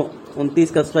 गेंदे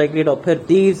 129 का स्ट्राइक रेट और फिर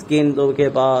 30 गेंदों के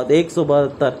बाद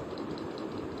 172।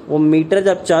 वो मीटर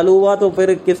जब चालू हुआ तो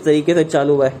फिर किस तरीके से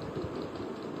चालू हुआ है।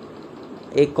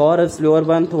 एक और स्लोअर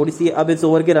वन, थोड़ी सी। अब इस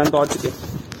ओवर के रन दौड़ चुके,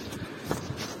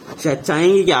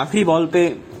 चाहेंगे कि आखिरी बॉल पे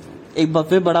एक बार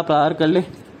फिर बड़ा प्रहार कर ले।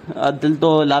 दिल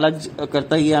तो लालच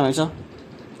करता ही है हमेशा,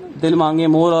 दिल मांगे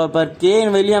मोर। और पर केन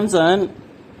विलियमसन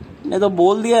ने तो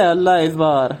बोल दिया है अल्लाह इस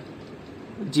बार।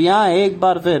 जी हाँ, एक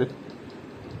बार फिर।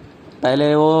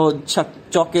 पहले वो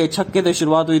चौके छक्के से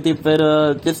शुरुआत हुई थी, फिर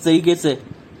किस तरीके से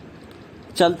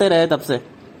चलते रहे तब से।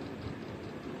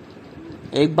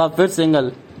 एक बार फिर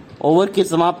सिंगल। ओवर की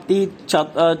समाप्ति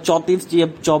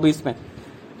 34 में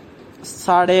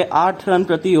 8.5 रन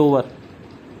प्रति ओवर।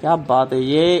 क्या बात है,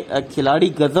 ये खिलाड़ी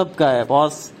गजब का है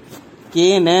बॉस।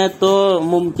 केन है तो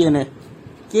मुमकिन है,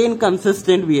 केन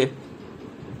कंसिस्टेंट भी है।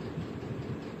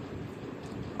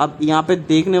 अब यहाँ पे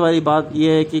देखने वाली बात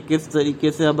यह है कि किस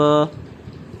तरीके से अब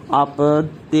आप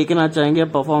देखना चाहेंगे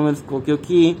परफॉर्मेंस को,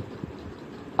 क्योंकि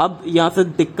अब यहाँ से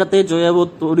दिक्कतें जो है वो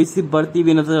थोड़ी सी बढ़ती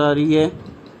भी नजर आ रही है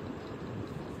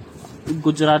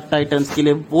गुजरात टाइटंस के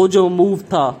लिए। वो जो मूव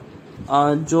था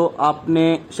जो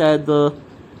आपने शायद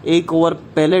एक ओवर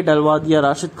पहले डलवा दिया,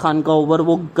 राशिद खान का ओवर,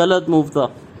 वो गलत मूव था।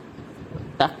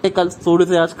 टैक्टिकल थोड़े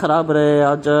से आज खराब रहे।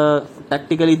 आज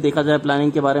टैक्टिकली देखा जाए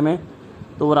प्लानिंग के बारे में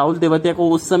तो राहुल तेवतिया को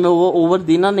उस समय वो ओवर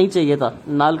देना नहीं चाहिए था।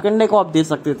 नालकंडे को आप दे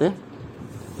सकते थे,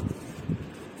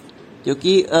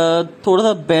 क्योंकि थोड़ा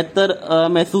सा बेहतर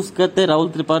महसूस करते राहुल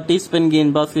त्रिपाठी स्पिन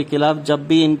गेंदबाज के खिलाफ, जब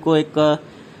भी इनको एक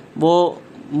वो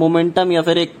मोमेंटम या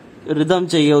फिर एक रिदम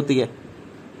चाहिए होती है।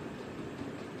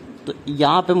 तो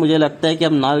यहाँ पे मुझे लगता है कि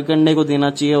अब नालकंडे को देना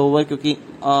चाहिए ओवर, क्योंकि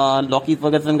लॉकी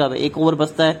फर्गसन का एक ओवर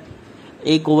बचता है।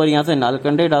 एक ओवर यहाँ से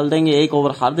नालकंडे डाल देंगे, एक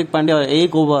ओवर हार्दिक पांड्या, और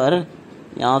एक ओवर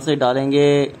यहाँ से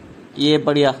डालेंगे ये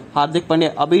बढ़िया हार्दिक पांड्या।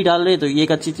 अभी डाल रहे तो ये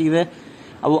एक अच्छी चीज़ है।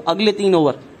 अब वो अगले 3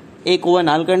 ओवर, एक ओवर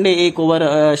नालकंडे, एक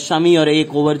ओवर शमी, और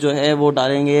एक ओवर जो है वो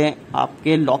डालेंगे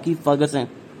आपके लॉकी फर्गसन।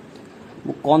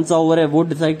 वो कौन सा ओवर है वो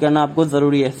डिसाइड करना आपको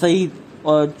ज़रूरी है सही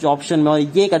ऑप्शन में। और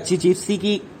ये एक अच्छी चीज़ थी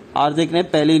कि हार्दिक ने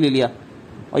पहले ही ले लिया,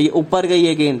 और ये ऊपर गई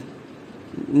है गेंद,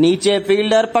 नीचे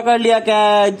फील्डर पकड़ लिया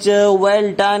catch.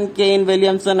 Well done Kane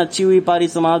Williamson, अच्छी हुई पारी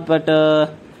समाप्त। बट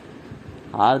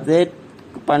हार्दिक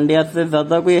पांड्या से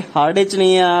ज्यादा कोई हार्डिच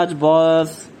नहीं है आज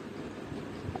बॉस।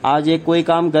 आज ये कोई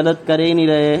काम गलत करे ही नहीं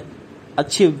रहे।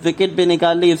 अच्छी विकेट भी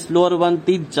निकाल ली, स्लोअर वन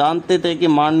थी, जानते थे कि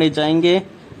मारने जाएंगे,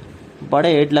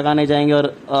 बड़े हिट लगाने जाएंगे, और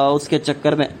उसके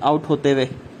चक्कर में आउट होते हुए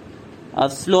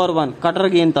स्लोअर वन कटर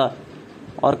गेंद था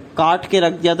और काट के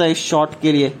रख दिया था इस शॉट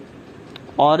के लिए।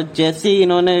 और जैसे ही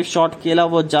इन्होंने शॉट खेला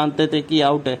वो जानते थे कि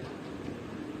आउट है।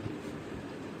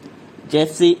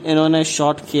 जैसे ही इन्होंने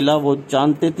शॉट खेला वो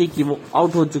जानते थे कि वो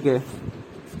आउट हो चुके हैं।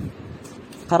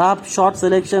 खराब शॉट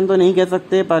सिलेक्शन तो नहीं कह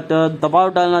सकते, बट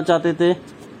दबाव डालना चाहते थे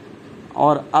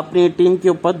और अपनी टीम के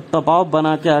ऊपर दबाव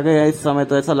बना के आ गए इस समय,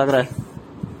 तो ऐसा लग रहा है।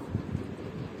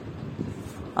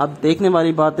 अब देखने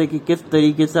वाली बात है कि किस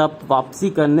तरीके से आप वापसी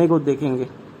करने को देखेंगे,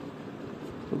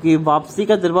 क्योंकि वापसी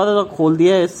का दरवाजा तो खोल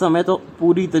दिया है इस समय। तो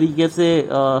पूरी तरीके से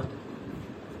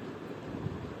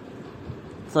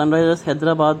सनराइजर्स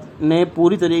हैदराबाद ने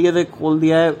पूरी तरीके से खोल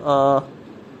दिया है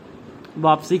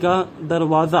वापसी का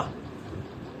दरवाजा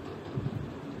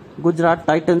गुजरात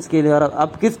टाइटंस के लिए। और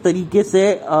अब किस तरीके से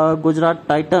गुजरात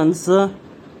टाइटंस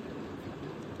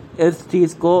इस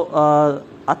चीज को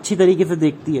अच्छी तरीके से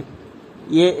देखती है।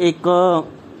 ये एक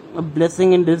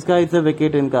ब्लेसिंग इन डिस्गाइज है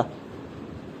विकेट इनका।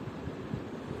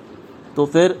 तो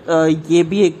फिर ये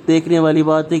भी एक देखने वाली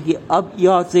बात है कि अब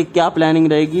यहाँ से क्या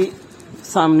प्लानिंग रहेगी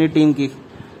सामने टीम की,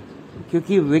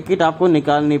 क्योंकि विकेट आपको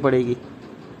निकालनी पड़ेगी।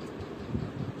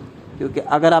 क्योंकि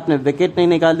अगर आपने विकेट नहीं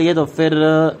निकाली है तो फिर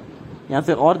यहाँ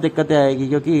से और दिक्कतें आएगी,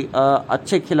 क्योंकि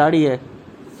अच्छे खिलाड़ी है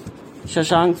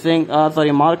शशांक सिंह,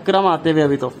 मार्करम आते हुए।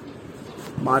 अभी तो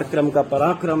मार्करम का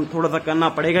पराक्रम थोड़ा सा करना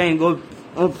पड़ेगा इनको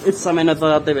इस समय नजर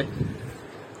आते हुए।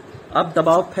 अब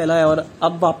दबाव फैला है और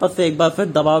अब वापस से एक बार फिर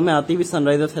दबाव में आती हुई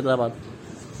सनराइजर्स हैदराबाद।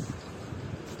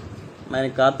 मैंने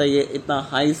कहा था ये इतना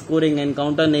हाई स्कोरिंग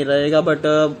एनकाउंटर नहीं रहेगा, बट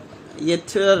ये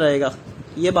थ्रिलर रहेगा,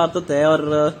 ये बात तो तय है।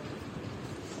 और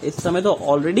इस समय तो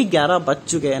ऑलरेडी 11 बज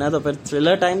चुके हैं ना, तो फिर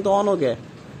थ्रिलर टाइम तो ऑन हो गया है।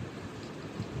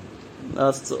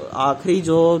 आखिरी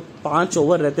जो 5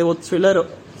 ओवर रहते हैं वो थ्रिलर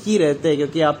ही रहते हैं,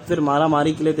 क्योंकि आप फिर मारा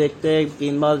मारी के लिए देखते हैं,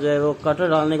 गेंदबाज जो है वो कटर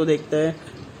डालने को देखते हैं,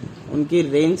 उनकी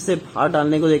रेंज से बाहर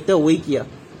डालने को देखते हैं। वही किया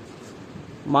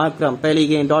मार्करम, पहली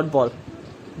गेंद डॉट बॉल,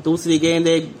 दूसरी गेंद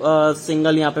एक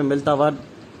सिंगल यहाँ पे मिलता हुआ,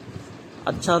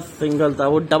 अच्छा सिंगल था,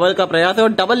 वो डबल का प्रयास है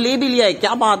और डबल ले भी लिया है,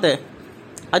 क्या बात है।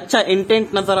 अच्छा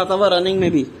इंटेंट नजर आता हुआ रनिंग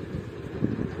में भी,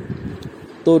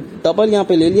 तो डबल यहाँ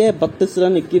पे ले लिया है। 32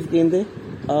 रन 21 गेंदे।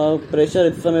 प्रेशर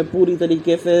इस समय पूरी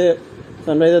तरीके से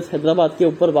सनराइजर्स हैदराबाद के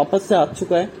ऊपर वापस से आ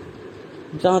चुका है।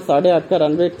 जहां 8.5 का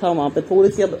रन रेट था वहां पे थोड़ी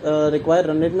सी अब रिक्वायर्ड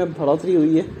रन रेट में बढ़ोतरी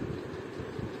हुई है।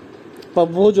 पर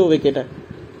वो जो विकेट है,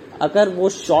 अगर वो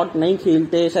शॉट नहीं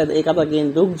खेलते, शायद एक आधा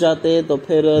गेंद रुक जाते तो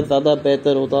फिर ज्यादा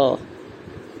बेहतर होता।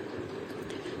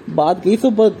 बात गई सो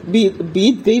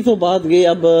बीत गई सो बात गई,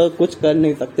 अब कुछ कर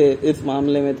नहीं सकते इस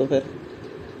मामले में तो फिर।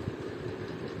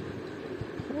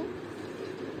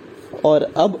 और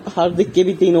अब हार्दिक के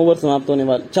भी 3 ओवर समाप्त होने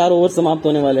वाले, 4 ओवर समाप्त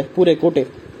होने वाले पूरे कोटे।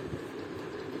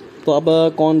 तो अब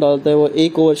कौन डालता है वो?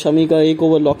 1 ओवर शमी का, 1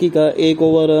 ओवर लॉकी का, 1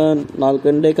 ओवर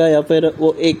नालकंडे का, या फिर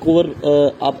वो 1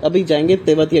 ओवर आप अभी जाएंगे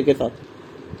तेवतिया के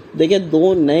साथ। देखिए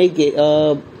 2 नए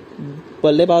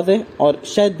बल्लेबाज है और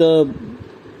शायद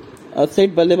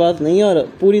सेट बल्लेबाज नहीं है और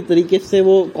पूरी तरीके से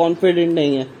वो कॉन्फिडेंट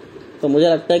नहीं है। तो मुझे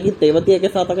लगता है कि तेवतिया के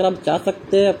साथ अगर आप जा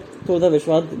सकते हैं, थोड़ा सा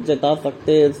विश्वास जता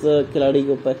सकते हैं इस खिलाड़ी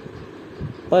के ऊपर।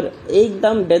 पर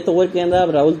एकदम डेथ ओवर के अंदर आप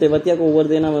राहुल तेवतिया को ओवर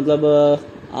देना, मतलब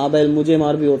आबेल मुझे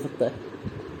मार भी हो सकता है।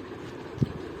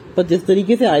 पर जिस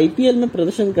तरीके से आईपीएल में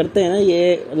प्रदर्शन करते हैं ना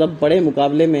ये, मतलब बड़े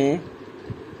मुकाबले में,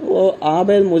 वो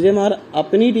आबेल मुझे मार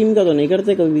अपनी टीम का तो नहीं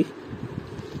करते कभी।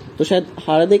 तो शायद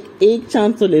हार्दिक एक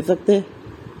चांस तो ले सकते हैं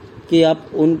कि आप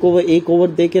उनको वो 1 ओवर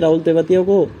दे के राहुल तेवतिया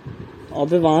को, और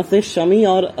फिर वहां से शमी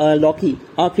और लॉकी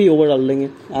आखिरी ओवर डाल देंगे,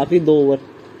 आखिरी 2 ओवर।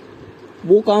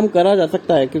 वो काम करा जा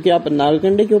सकता है क्योंकि आप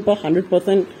नालकंडे के ऊपर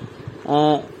 100%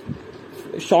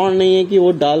 श्योर नहीं है कि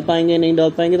वो डाल पाएंगे नहीं डाल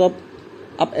पाएंगे। तो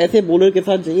आप ऐसे बॉलर के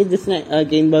साथ जाइए जिसने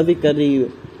गेंदबाजी कर रही हो,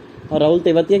 और राहुल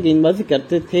तेवतिया गेंदबाजी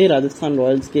करते थे राजस्थान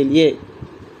रॉयल्स के लिए।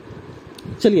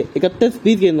 चलिए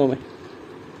 31-20 गेंदों में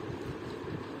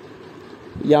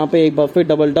यहाँ पे एक बार फिर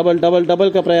डबल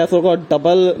का प्रयास होगा और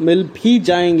डबल मिल भी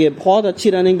जाएंगे। बहुत अच्छी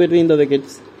रनिंग बिटवीन द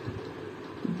विकेट्स,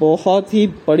 बहुत ही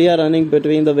बढ़िया रनिंग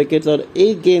बिटवीन द विकेट्स, और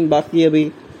एक गेंद बाकी है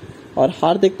अभी। और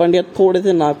हार्दिक पांड्या थोड़े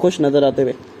से नाखुश नजर आते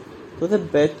हुए, तो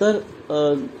बेहतर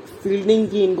फील्डिंग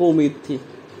की इनको उम्मीद थी।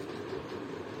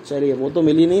 चलिए वो तो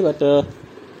मिली नहीं, बट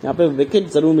यहाँ पे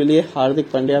विकेट जरूर मिली है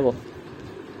हार्दिक पांड्या को।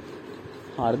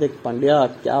 हार्दिक पांड्या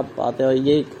क्या बात है,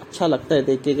 ये अच्छा लगता है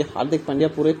देख के कि हार्दिक पांड्या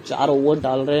पूरे 4 ओवर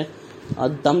डाल रहे हैं,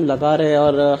 दम लगा रहे हैं।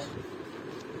 और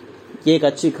ये एक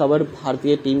अच्छी खबर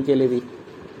भारतीय टीम के लिए भी,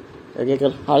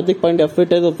 अगर हार्दिक पांड्या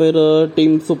फिट है तो फिर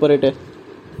टीम सुपर हिट है,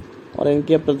 और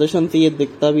इनके प्रदर्शन से ये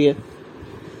दिखता भी है।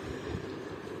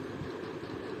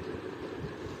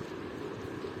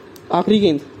 आखिरी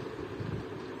गेंद,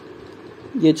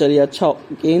 ये चलिए अच्छा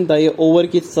गेंद था, ये ओवर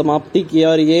की समाप्ति की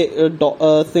और ये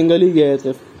सिंगल ही गया है,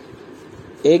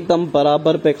 सिर्फ एकदम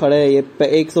बराबर पे खड़े है ये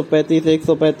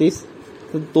 135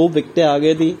 तो 2 विकेटें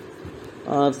आगे थी।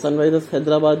 सनराइजर्स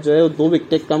हैदराबाद जो है वो 2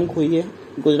 विकेटें कम खोई है,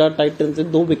 गुजरात टाइटंस से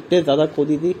 2 विकेटें ज्यादा खो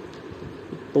दी थी।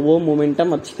 तो वो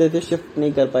मोमेंटम अच्छी तरह से शिफ्ट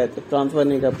नहीं कर पाए थे, ट्रांसफर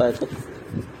नहीं कर पाए थे।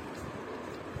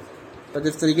 तो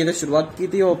जिस तरीके से शुरुआत की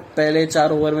थी, वो पहले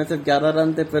 4 ओवर में सिर्फ 11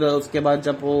 रन थे, फिर उसके बाद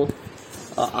जब वो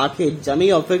आंखें जमी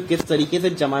और फिर किस तरीके से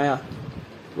जमाया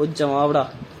वो जमावड़ा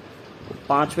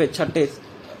 5वें 6ठे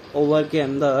ओवर के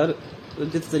अंदर,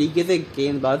 जिस तरीके से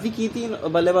गेंदबाजी की थी,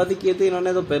 बल्लेबाजी की थी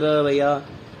इन्होंने, तो फिर भैया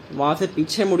वहां से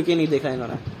पीछे मुड़ के नहीं देखा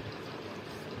इन्होंने।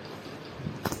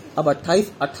 अब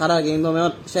 28-18 गेंदों में,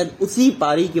 और शायद उसी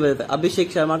पारी की वजह से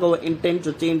अभिषेक शर्मा को वो इंटेंट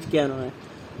जो चेंज किया इन्होंने,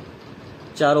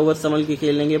 4 ओवर संभल के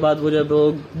खेलने के बाद वो जब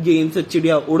वो गेंद से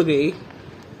चिड़िया उड़ गई,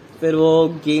 फिर वो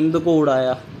गेंद को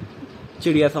उड़ाया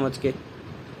चिड़िया समझ के।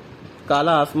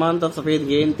 काला आसमान था, सफेद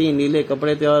गेंद थी, नीले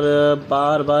कपड़े थे, और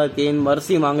बार बार गेंद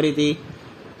मर्सी मांग रही थी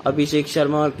अभिषेक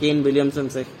शर्मा और केन विलियमसन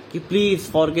से कि प्लीज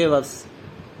फॉरगिव अस।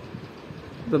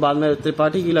 फिर बाद में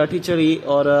त्रिपाठी की लाठी चढ़ी,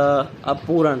 और अब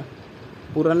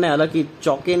पूरन ने हालांकि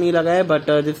चौके नहीं लगाए, बट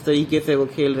जिस तरीके से वो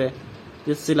खेल रहे,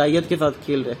 जिस सलाहियत के साथ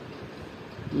खेल रहे,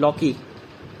 लॉकी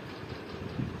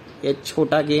ये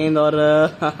छोटा गेंद और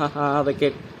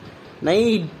विकेट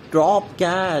नहीं, ड्रॉप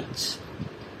कैच।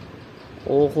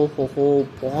 ओहो हो,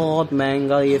 बहुत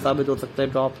महंगा ये साबित हो सकता है,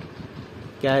 ड्रॉप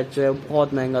कैच जो है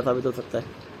बहुत महंगा साबित हो सकता है।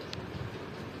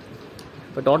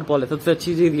 पर डॉट बॉल है, सबसे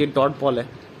अच्छी चीज ये डॉट बॉल है।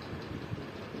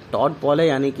 डॉट बॉल है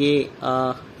यानी कि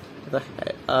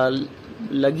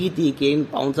लगी थी गेंद,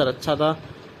 बाउंसर अच्छा था,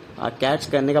 कैच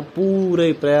करने का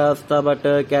पूरा प्रयास था, बट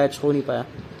कैच हो नहीं पाया।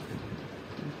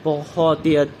 बहुत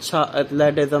ही अच्छा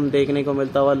एथलेटिज्म देखने को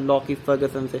मिलता हुआ लॉकी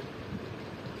फर्गसन से,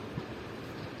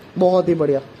 बहुत ही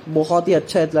बढ़िया, बहुत ही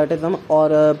अच्छा एथलेटिज्म।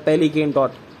 और पहली गेंद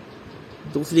डॉट,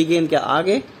 दूसरी गेंद क्या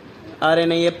आगे, अरे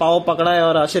नहीं, ये पाव पकड़ा है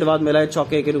और आशीर्वाद मिला है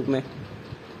चौके के रूप में।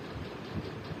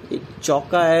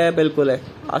 चौका है, बिल्कुल है,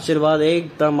 आशीर्वाद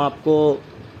एकदम आपको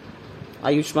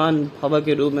आयुष्मान भव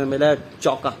के रूप में मिला है,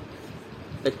 चौका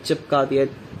चिपका दिया।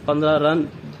 15 रन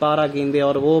 12 गेंदे,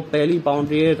 और वो पहली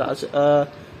बाउंड्री है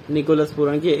निकोलस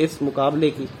पूरन की इस मुकाबले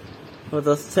की।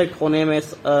 मतलब सेट होने में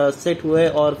सेट हुए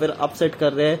और फिर अपसेट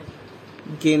कर रहे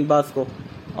गेंदबाज को,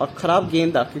 और खराब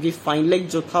गेंद था क्योंकि फाइन लेग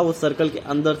जो था वो सर्कल के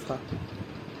अंदर था।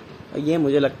 ये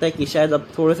मुझे लगता है कि शायद अब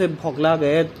थोड़े से भौगला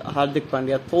गए हार्दिक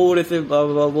पांड्या, थोड़े से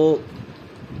वो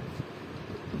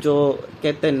जो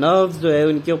कहते हैं नर्व्स जो है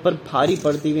उनके ऊपर भारी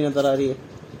पड़ती हुई नजर आ रही है।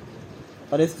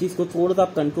 और इस चीज़ को थोड़ा सा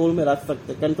आप कंट्रोल में रख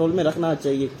सकते, कंट्रोल में रखना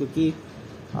चाहिए, क्योंकि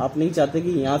आप नहीं चाहते कि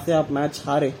यहाँ से आप मैच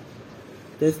हारे।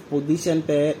 जिस पोजीशन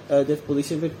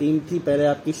पे टीम थी पहले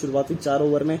आपकी शुरुआती 4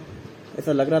 ओवर में,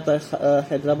 ऐसा लग रहा था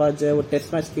हैदराबाद जो है वो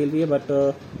टेस्ट मैच खेल रही है,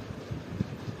 बट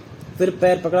फिर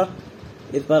पैर पकड़ा।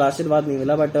 इस बार आशीर्वाद नहीं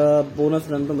मिला, बट बोनस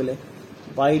रन तो मिले।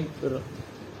 वाइड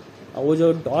वो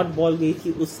जो डॉट बॉल गई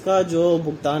थी उसका जो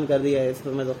भुगतान कर दिया है इस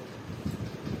समय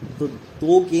तो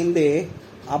 2 गेंदें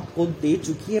आपको दे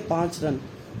चुकी है 5 रन,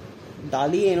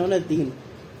 डाली है इन्होंने 3,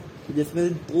 जिसमें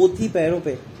 2 थी पैरों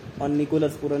पे। और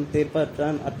निकोलस पूरन 53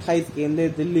 रन 28 गेंदे,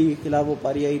 दिल्ली के खिलाफ वो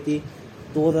पारी आई थी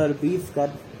 2020 का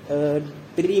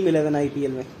ड्रीम 11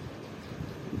 IPL में।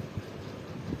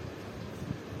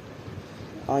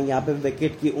 और यहाँ पे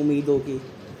विकेट की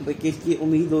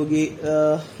उम्मीद होगी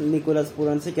निकोलस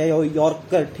पूरन से। क्या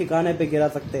यॉर्कर ठिकाने पे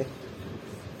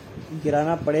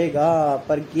गिराना पड़ेगा,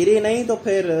 पर गिरे नहीं तो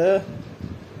फिर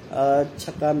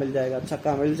छक्का मिल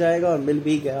जाएगा और मिल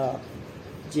भी गया।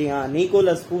 जी हाँ,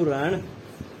 निकोलस पूरन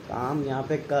काम यहाँ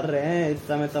पे कर रहे हैं इस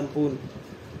समय संपूर्ण,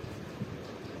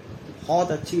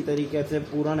 बहुत अच्छी तरीके से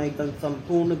पूरन एकदम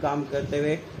संपूर्ण काम करते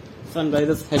हुए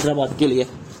सनराइजर्स हैदराबाद के लिए।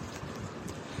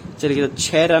 चलिए तो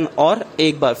 6 रन और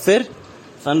एक बार फिर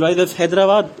Sunrisers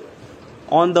Hyderabad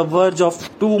on the verge of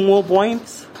 2 more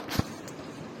points।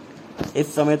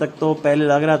 इस समय तक तो पहले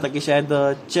लग रहा था कि शायद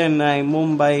चेन्नई,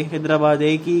 मुंबई, हैदराबाद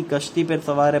एक ही कश्ती पर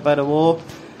सवार है, पर वो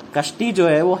कश्ती जो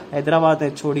है वो हैदराबाद है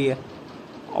छोड़ी है।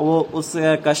 वो उस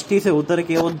कश्ती से उतर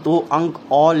के वो 2 अंक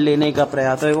और लेने का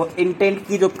प्रयास है। वो इंटेंट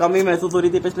की जो कमी महसूस हो रही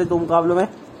थी पिछले 2 मुकाबलों में,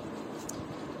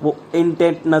 वो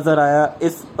इंटेंट नजर आया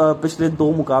इस पिछले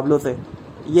 2 मुकाबलों से।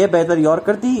 ये बेहतर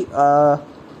यॉर्कर थी,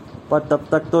 पर तब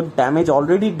तक तो डैमेज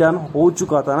ऑलरेडी डन हो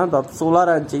चुका था ना। तो अब 16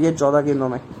 रन चाहिए 14 गेंदों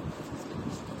में।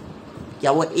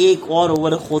 क्या वो एक और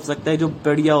ओवर हो सकता है जो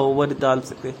बढ़िया ओवर डाल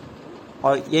सके?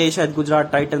 और ये शायद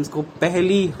गुजरात टाइटंस को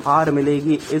पहली हार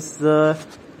मिलेगी इस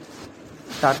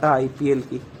टाटा IPL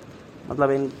की।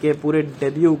 मतलब इनके पूरे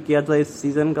डेब्यू किया था इस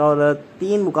सीजन का और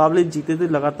 3 मुकाबले जीते थे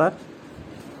लगातार,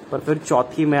 पर फिर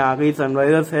चौथी में आ गई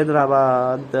सनराइजर्स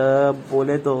हैदराबाद।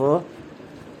 बोले तो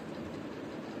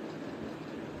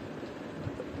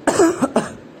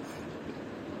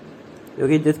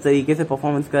क्योंकि जिस तरीके से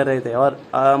परफॉर्मेंस कर रहे थे, और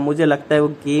मुझे लगता है वो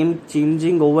गेम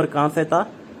चेंजिंग ओवर कहाँ से था,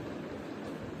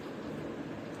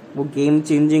 वो गेम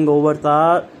चेंजिंग ओवर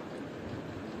था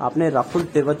आपने राहुल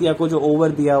तेवतिया को जो ओवर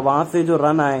दिया, वहां से जो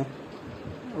रन आए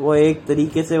वो एक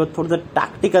तरीके से वो थोड़ा सा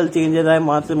टैक्टिकल चेंजेस आए,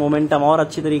 वहां से मोमेंटम और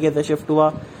अच्छी तरीके से शिफ्ट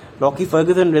हुआ। रॉकी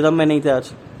फर्ग्यूसन रिदम में नहीं थे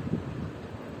आज।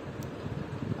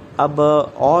 अब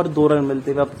और 2 रन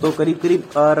मिलते, अब तो करीब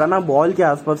रन बॉल के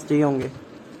आसपास चाहिए होंगे।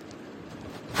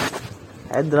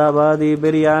 हैदराबादी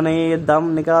बिरयानी दम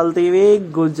निकालती हुई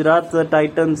गुजरात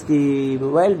टाइटंस की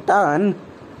वेल डन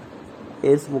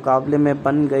इस मुकाबले में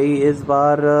बन गई इस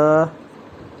बार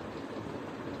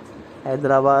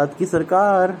हैदराबाद की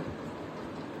सरकार।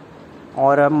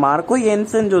 और मार्को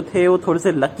येंसन जो थे वो थोड़े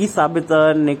से लकी साबित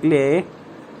निकले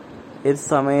इस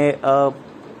समय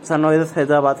सनराइजर्स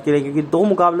हैदराबाद के लिए, क्योंकि 2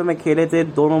 मुकाबले में खेले थे,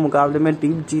 दोनों मुकाबले में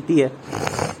टीम जीती है।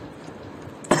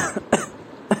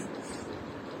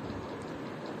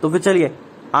 तो फिर चलिए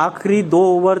आखिरी 2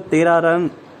 ओवर 13 रन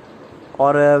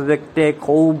और विकेटें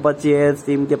खूब बची है इस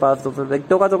टीम के पास, तो फिर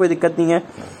विकेटों का तो कोई दिक्कत नहीं है।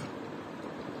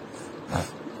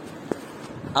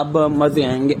 अब मजे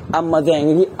आएंगे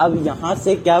कि अब यहां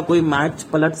से क्या कोई मैच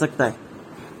पलट सकता है,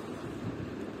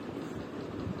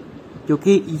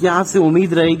 क्योंकि यहां से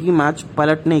उम्मीद रहेगी मैच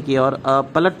पलटने की, और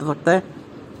पलट तो सकता है।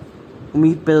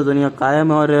 उम्मीद पे तो दुनिया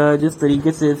कायम है। और जिस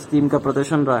तरीके से इस टीम का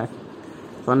प्रदर्शन रहा है,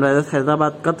 सनराइजर्स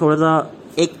हैदराबाद का थोड़ा सा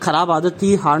एक खराब आदत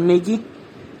थी हारने की,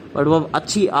 बट वो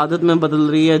अच्छी आदत में बदल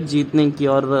रही है जीतने की,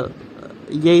 और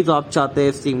यही तो आप चाहते हैं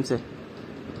इस टीम से।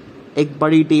 एक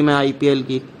बड़ी टीम है IPL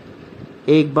की,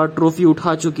 एक बार ट्रॉफी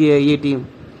उठा चुकी है ये टीम,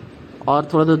 और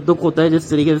थोड़ा सा दुख होता है जिस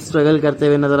तरीके से स्ट्रगल करते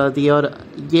हुए नजर आती है। और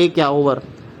ये क्या ओवर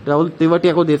राहुल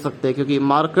तेवतिया को दे सकते हैं, क्योंकि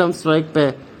मार्करम स्ट्राइक पे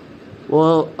वो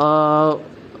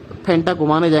फेंटा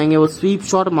घुमाने जाएंगे, वो स्वीप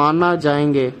शॉट मारना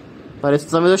जाएंगे, पर इस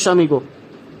समय तो शमी को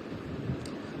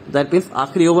दैट मीन्स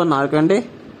आखिरी ओवर नारकंडे,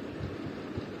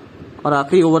 और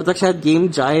आखिरी ओवर तक शायद गेम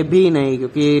जाए भी नहीं,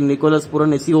 क्योंकि निकोलस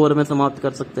पूरन इसी ओवर में समाप्त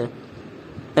कर सकते हैं।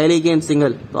 पहली गेंद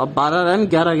सिंगल, तो अब 12 रन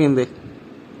 11 गेंदे।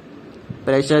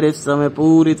 प्रेशर इस समय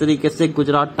पूरी तरीके से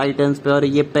गुजरात टाइटंस पे, और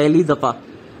ये पहली दफा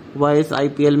हुआ इस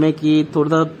IPL में कि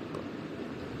थोड़ा सा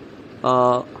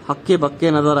हक्के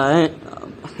बक्के नजर आए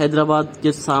हैदराबाद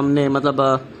के सामने, मतलब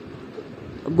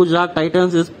गुजरात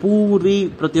टाइटंस इस पूरी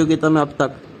प्रतियोगिता में अब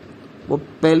तक वो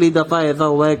पहली दफा ऐसा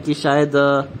हुआ है कि शायद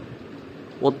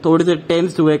वो थोड़े से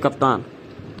टेंस्ड हुए कप्तान,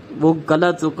 वो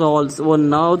गलत कॉल्स, वो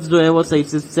नर्व्स जो है वो सही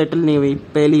से सेटल नहीं हुई,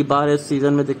 पहली बार इस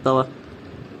सीजन में दिखता हुआ।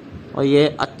 और ये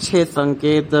अच्छे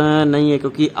संकेत नहीं है,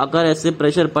 क्योंकि अगर ऐसे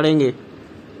प्रेशर पड़ेंगे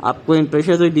आपको इन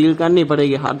प्रेशर से डील करनी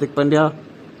पड़ेगी। हार्दिक पांड्या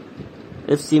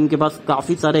इस टीम के पास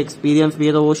काफी सारे एक्सपीरियंस भी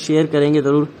है, तो वो शेयर करेंगे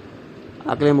जरूर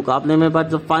अगले मुकाबले में, but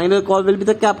the final call will be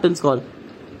the captains call.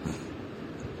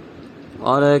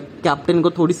 और कैप्टन को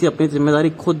थोड़ी सी अपनी जिम्मेदारी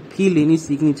खुद भी लेनी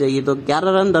सीखनी चाहिए। तो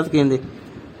 11 रन 10 गेंदे,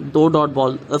 2 डॉट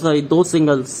बॉल, सॉरी 2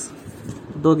 सिंगल्स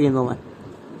 2 गेंदों में।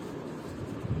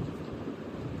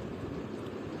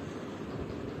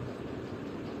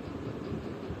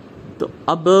 तो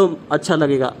अब अच्छा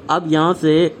लगेगा। अब यहाँ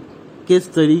से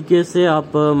किस तरीके से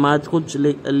आप मैच को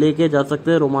लेके जा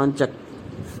सकते हैं रोमांचक।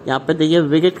 यहाँ पे देखिए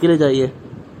विकेट के लिए जाइए,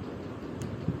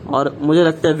 और मुझे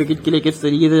लगता है विकेट के लिए किस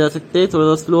तरीके से जा सकते हैं, थोड़ा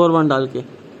सा स्लोअर वन डाल के,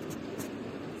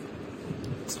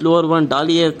 स्लोअर वन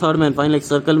डालिए थर्ड मैन फाइनल एक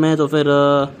सर्कल में, तो फिर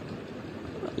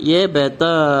ये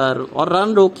बेहतर। और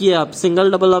रन रोकिए आप,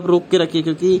 सिंगल डबल आप रोक के रखिए,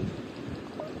 क्योंकि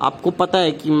आपको पता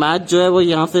है कि मैच जो है वो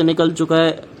यहाँ से निकल चुका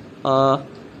है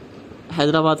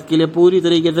हैदराबाद के लिए पूरी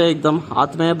तरीके से एकदम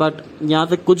हाथ में है, बट यहाँ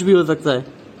से कुछ भी हो सकता है।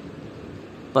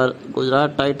 पर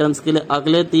गुजरात टाइटंस के लिए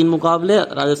अगले 3 मुकाबले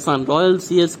राजस्थान रॉयल्स,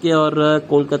 सीएसके और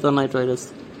कोलकाता नाइट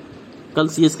राइडर्स। कल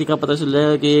सीएसके का पता चल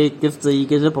जाएगा कि किस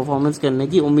तरीके से परफॉर्मेंस करने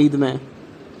की उम्मीद में है।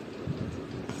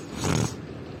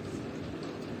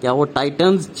 क्या वो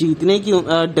टाइटंस जीतने की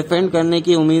डिफेंड करने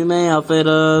की उम्मीद में, या फिर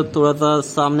थोड़ा सा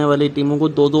सामने वाली टीमों को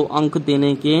 2-2 अंक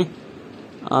देने के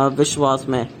विश्वास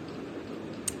में,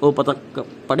 वो पता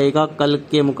पड़ेगा कल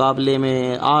के मुकाबले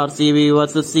में। RCB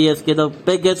versus CSK the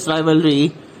biggest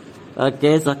rivalry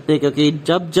कह सकते, क्योंकि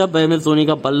जब जब एमएस धोनी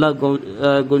का बल्ला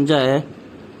गुंजा है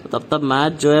तब तब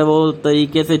मैच जो है वो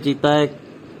तरीके से जीता है।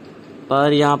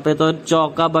 पर यहाँ पे तो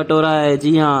चौका बटोरा है,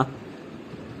 जी हाँ,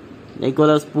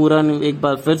 निकोलस पूरन एक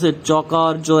बार फिर से चौका,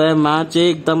 और जो है मैच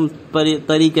एकदम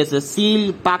तरीके से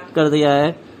सील पैक कर दिया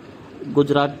है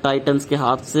गुजरात टाइटंस के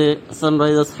हाथ से।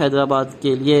 सनराइजर्स हैदराबाद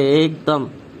के लिए एकदम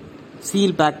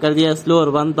सील पैक कर दिया। स्लोअर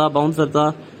वन था, बाउंसर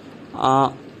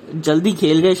था, जल्दी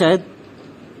खेल गए शायद,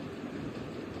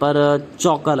 पर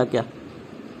चौका लग गया।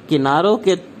 किनारों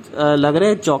के लग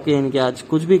रहे चौके इनके, आज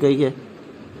कुछ भी कहिए,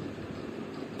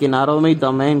 किनारों में ही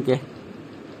दम है इनके।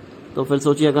 तो फिर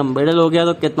सोचिए अगर मिडल हो गया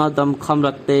तो कितना दम खम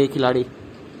रखते हैं खिलाड़ी।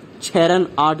 6 रन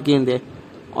 8 गेंदे।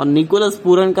 और निकोलस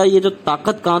पूरन का ये जो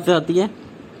ताकत कहाँ से आती है,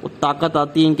 वो ताकत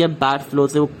आती है इनके बैट फ्लो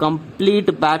से। वो कंप्लीट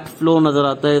बैट फ्लो नजर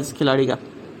आता है इस खिलाड़ी का।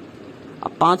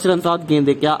 अब 5 रन 7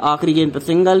 गेंदे, क्या आखिरी गेंद पे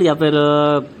सिंगल या फिर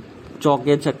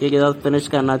चौके छक्के के साथ फिनिश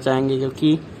करना चाहेंगे,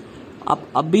 क्योंकि आप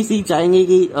अभी से चाहेंगे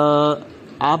कि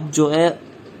आप जो है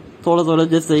थोड़ा थोड़ा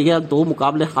जिस तरीके आप 2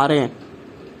 मुकाबले हारे हैं,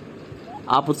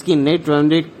 आप उसकी नेट रन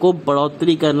रेट को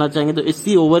बढ़ोतरी करना चाहेंगे तो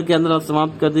इसी ओवर के अंदर आप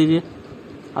समाप्त कर दीजिए।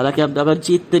 हालांकि आप अगर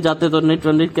जीतते जाते तो नेट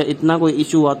रन रेट का इतना कोई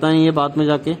इशू आता नहीं है बाद में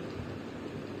जाके,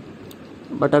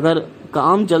 बट अगर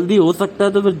काम जल्दी हो सकता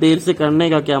है तो फिर देर से करने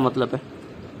का क्या मतलब है।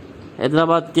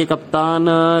 हैदराबाद के कप्तान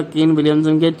केन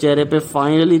विलियमसन के चेहरे पे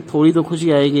फाइनली थोड़ी तो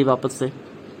खुशी आएगी वापस से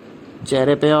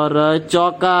चेहरे पे। और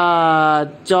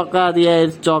चौका दिया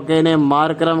इस चौके ने,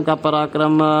 मारक्रम का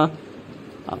पराक्रम।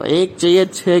 अब एक चाहिए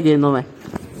 6 गेंदों में।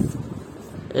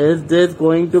 Is this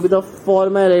going to be the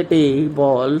formality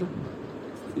ball,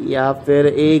 या फिर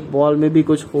एक बॉल में भी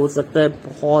कुछ हो सकता है।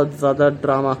 बहुत ज्यादा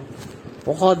ड्रामा,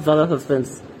 बहुत ज्यादा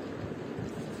सस्पेंस।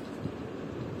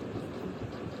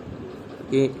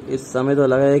 कि इस समय तो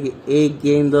लगा है कि एक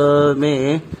गेंद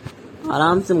में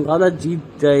आराम से मुकाबला जीत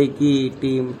जाएगी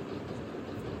टीम।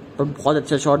 पर बहुत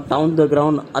अच्छा शॉट डाउन द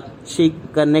ग्राउंड, अच्छी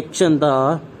कनेक्शन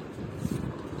था,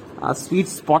 स्वीट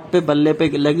स्पॉट पे बल्ले पे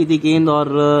लगी थी गेंद, और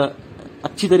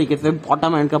अच्छी तरीके से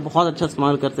बॉटम एंड का बहुत अच्छा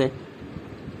इस्तेमाल करते।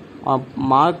 और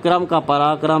मार्क्रम का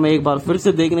पराक्रम एक बार फिर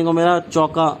से देखने को मिला।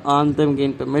 चौका अंतिम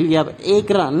गेंद पे मिल गया। अब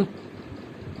 1 रन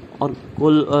और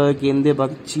कुल गेंदे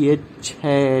बची है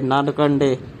 6।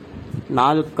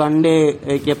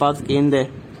 नालकंडे के पास गेंद है,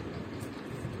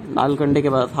 नालकंडे के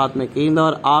पास हाथ में गेंद।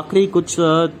 और आखिरी कुछ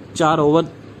 4 ओवर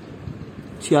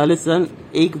 46 रन,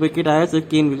 1 विकेट आया सिर्फ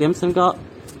केन विलियमसन का।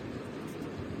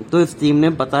 तो इस टीम ने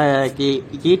बताया है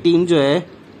कि ये टीम जो है,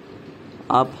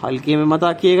 आप हल्के में मत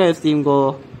आखिएगा इस टीम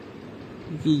को,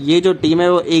 कि ये जो टीम है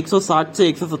वो 160 से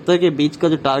 170 के बीच का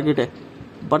जो टारगेट है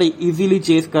बड़ी इजीली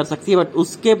चेस कर सकती है। बट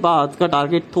उसके बाद का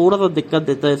टारगेट थोड़ा सा दिक्कत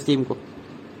देता है इस टीम को,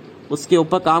 उसके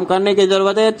ऊपर काम करने की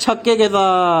जरूरत है। छक्के के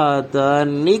साथ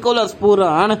निकोलस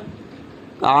पूरन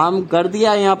काम कर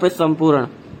दिया यहाँ पे संपूर्ण।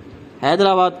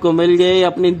 हैदराबाद को मिल गई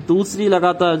अपनी दूसरी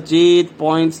लगातार जीत।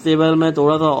 पॉइंट्स टेबल में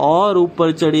थोड़ा सा और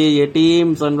ऊपर चढ़ी ये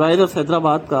टीम सनराइजर्स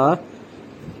हैदराबाद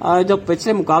का। जब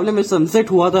पिछले मुकाबले में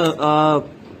सनसेट हुआ था,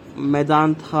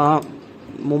 मैदान था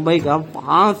मुंबई का,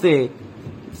 वहां से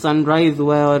सनराइज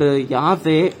हुआ है और यहाँ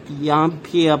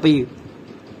भी अभी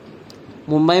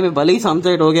मुंबई में भले ही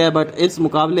सनसेट हो गया है, बट इस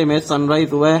मुकाबले में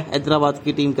सनराइज हुआ है हैदराबाद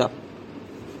की टीम का।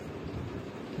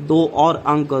 2 और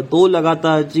अंक, 2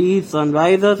 लगातार जीत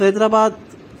सनराइजर्स हैदराबाद।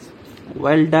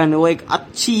 Well done. वो एक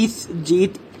अच्छी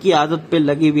जीत की आदत पे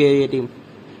लगी हुई है ये टीम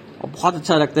और बहुत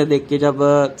अच्छा लगता है देख के जब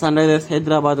सनराइजर्स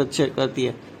हैदराबाद अच्छे करती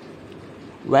है।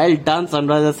 Well done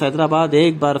Sunrisers Hyderabad.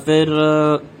 एक बार फिर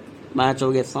मैच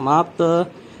हो गया समाप्त।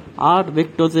 8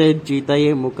 विकेटों से जीता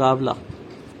ये मुकाबला।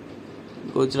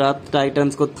 गुजरात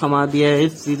टाइटंस को थमा दिया है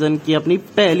इस सीजन की अपनी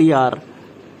पहली हार,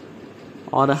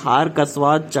 और हार का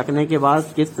स्वाद चखने के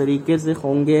बाद किस तरीके से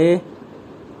होंगे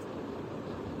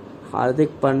हार्दिक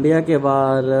पांड्या के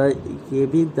बाद ये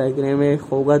भी देखने में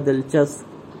होगा दिलचस्प,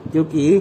 क्योंकि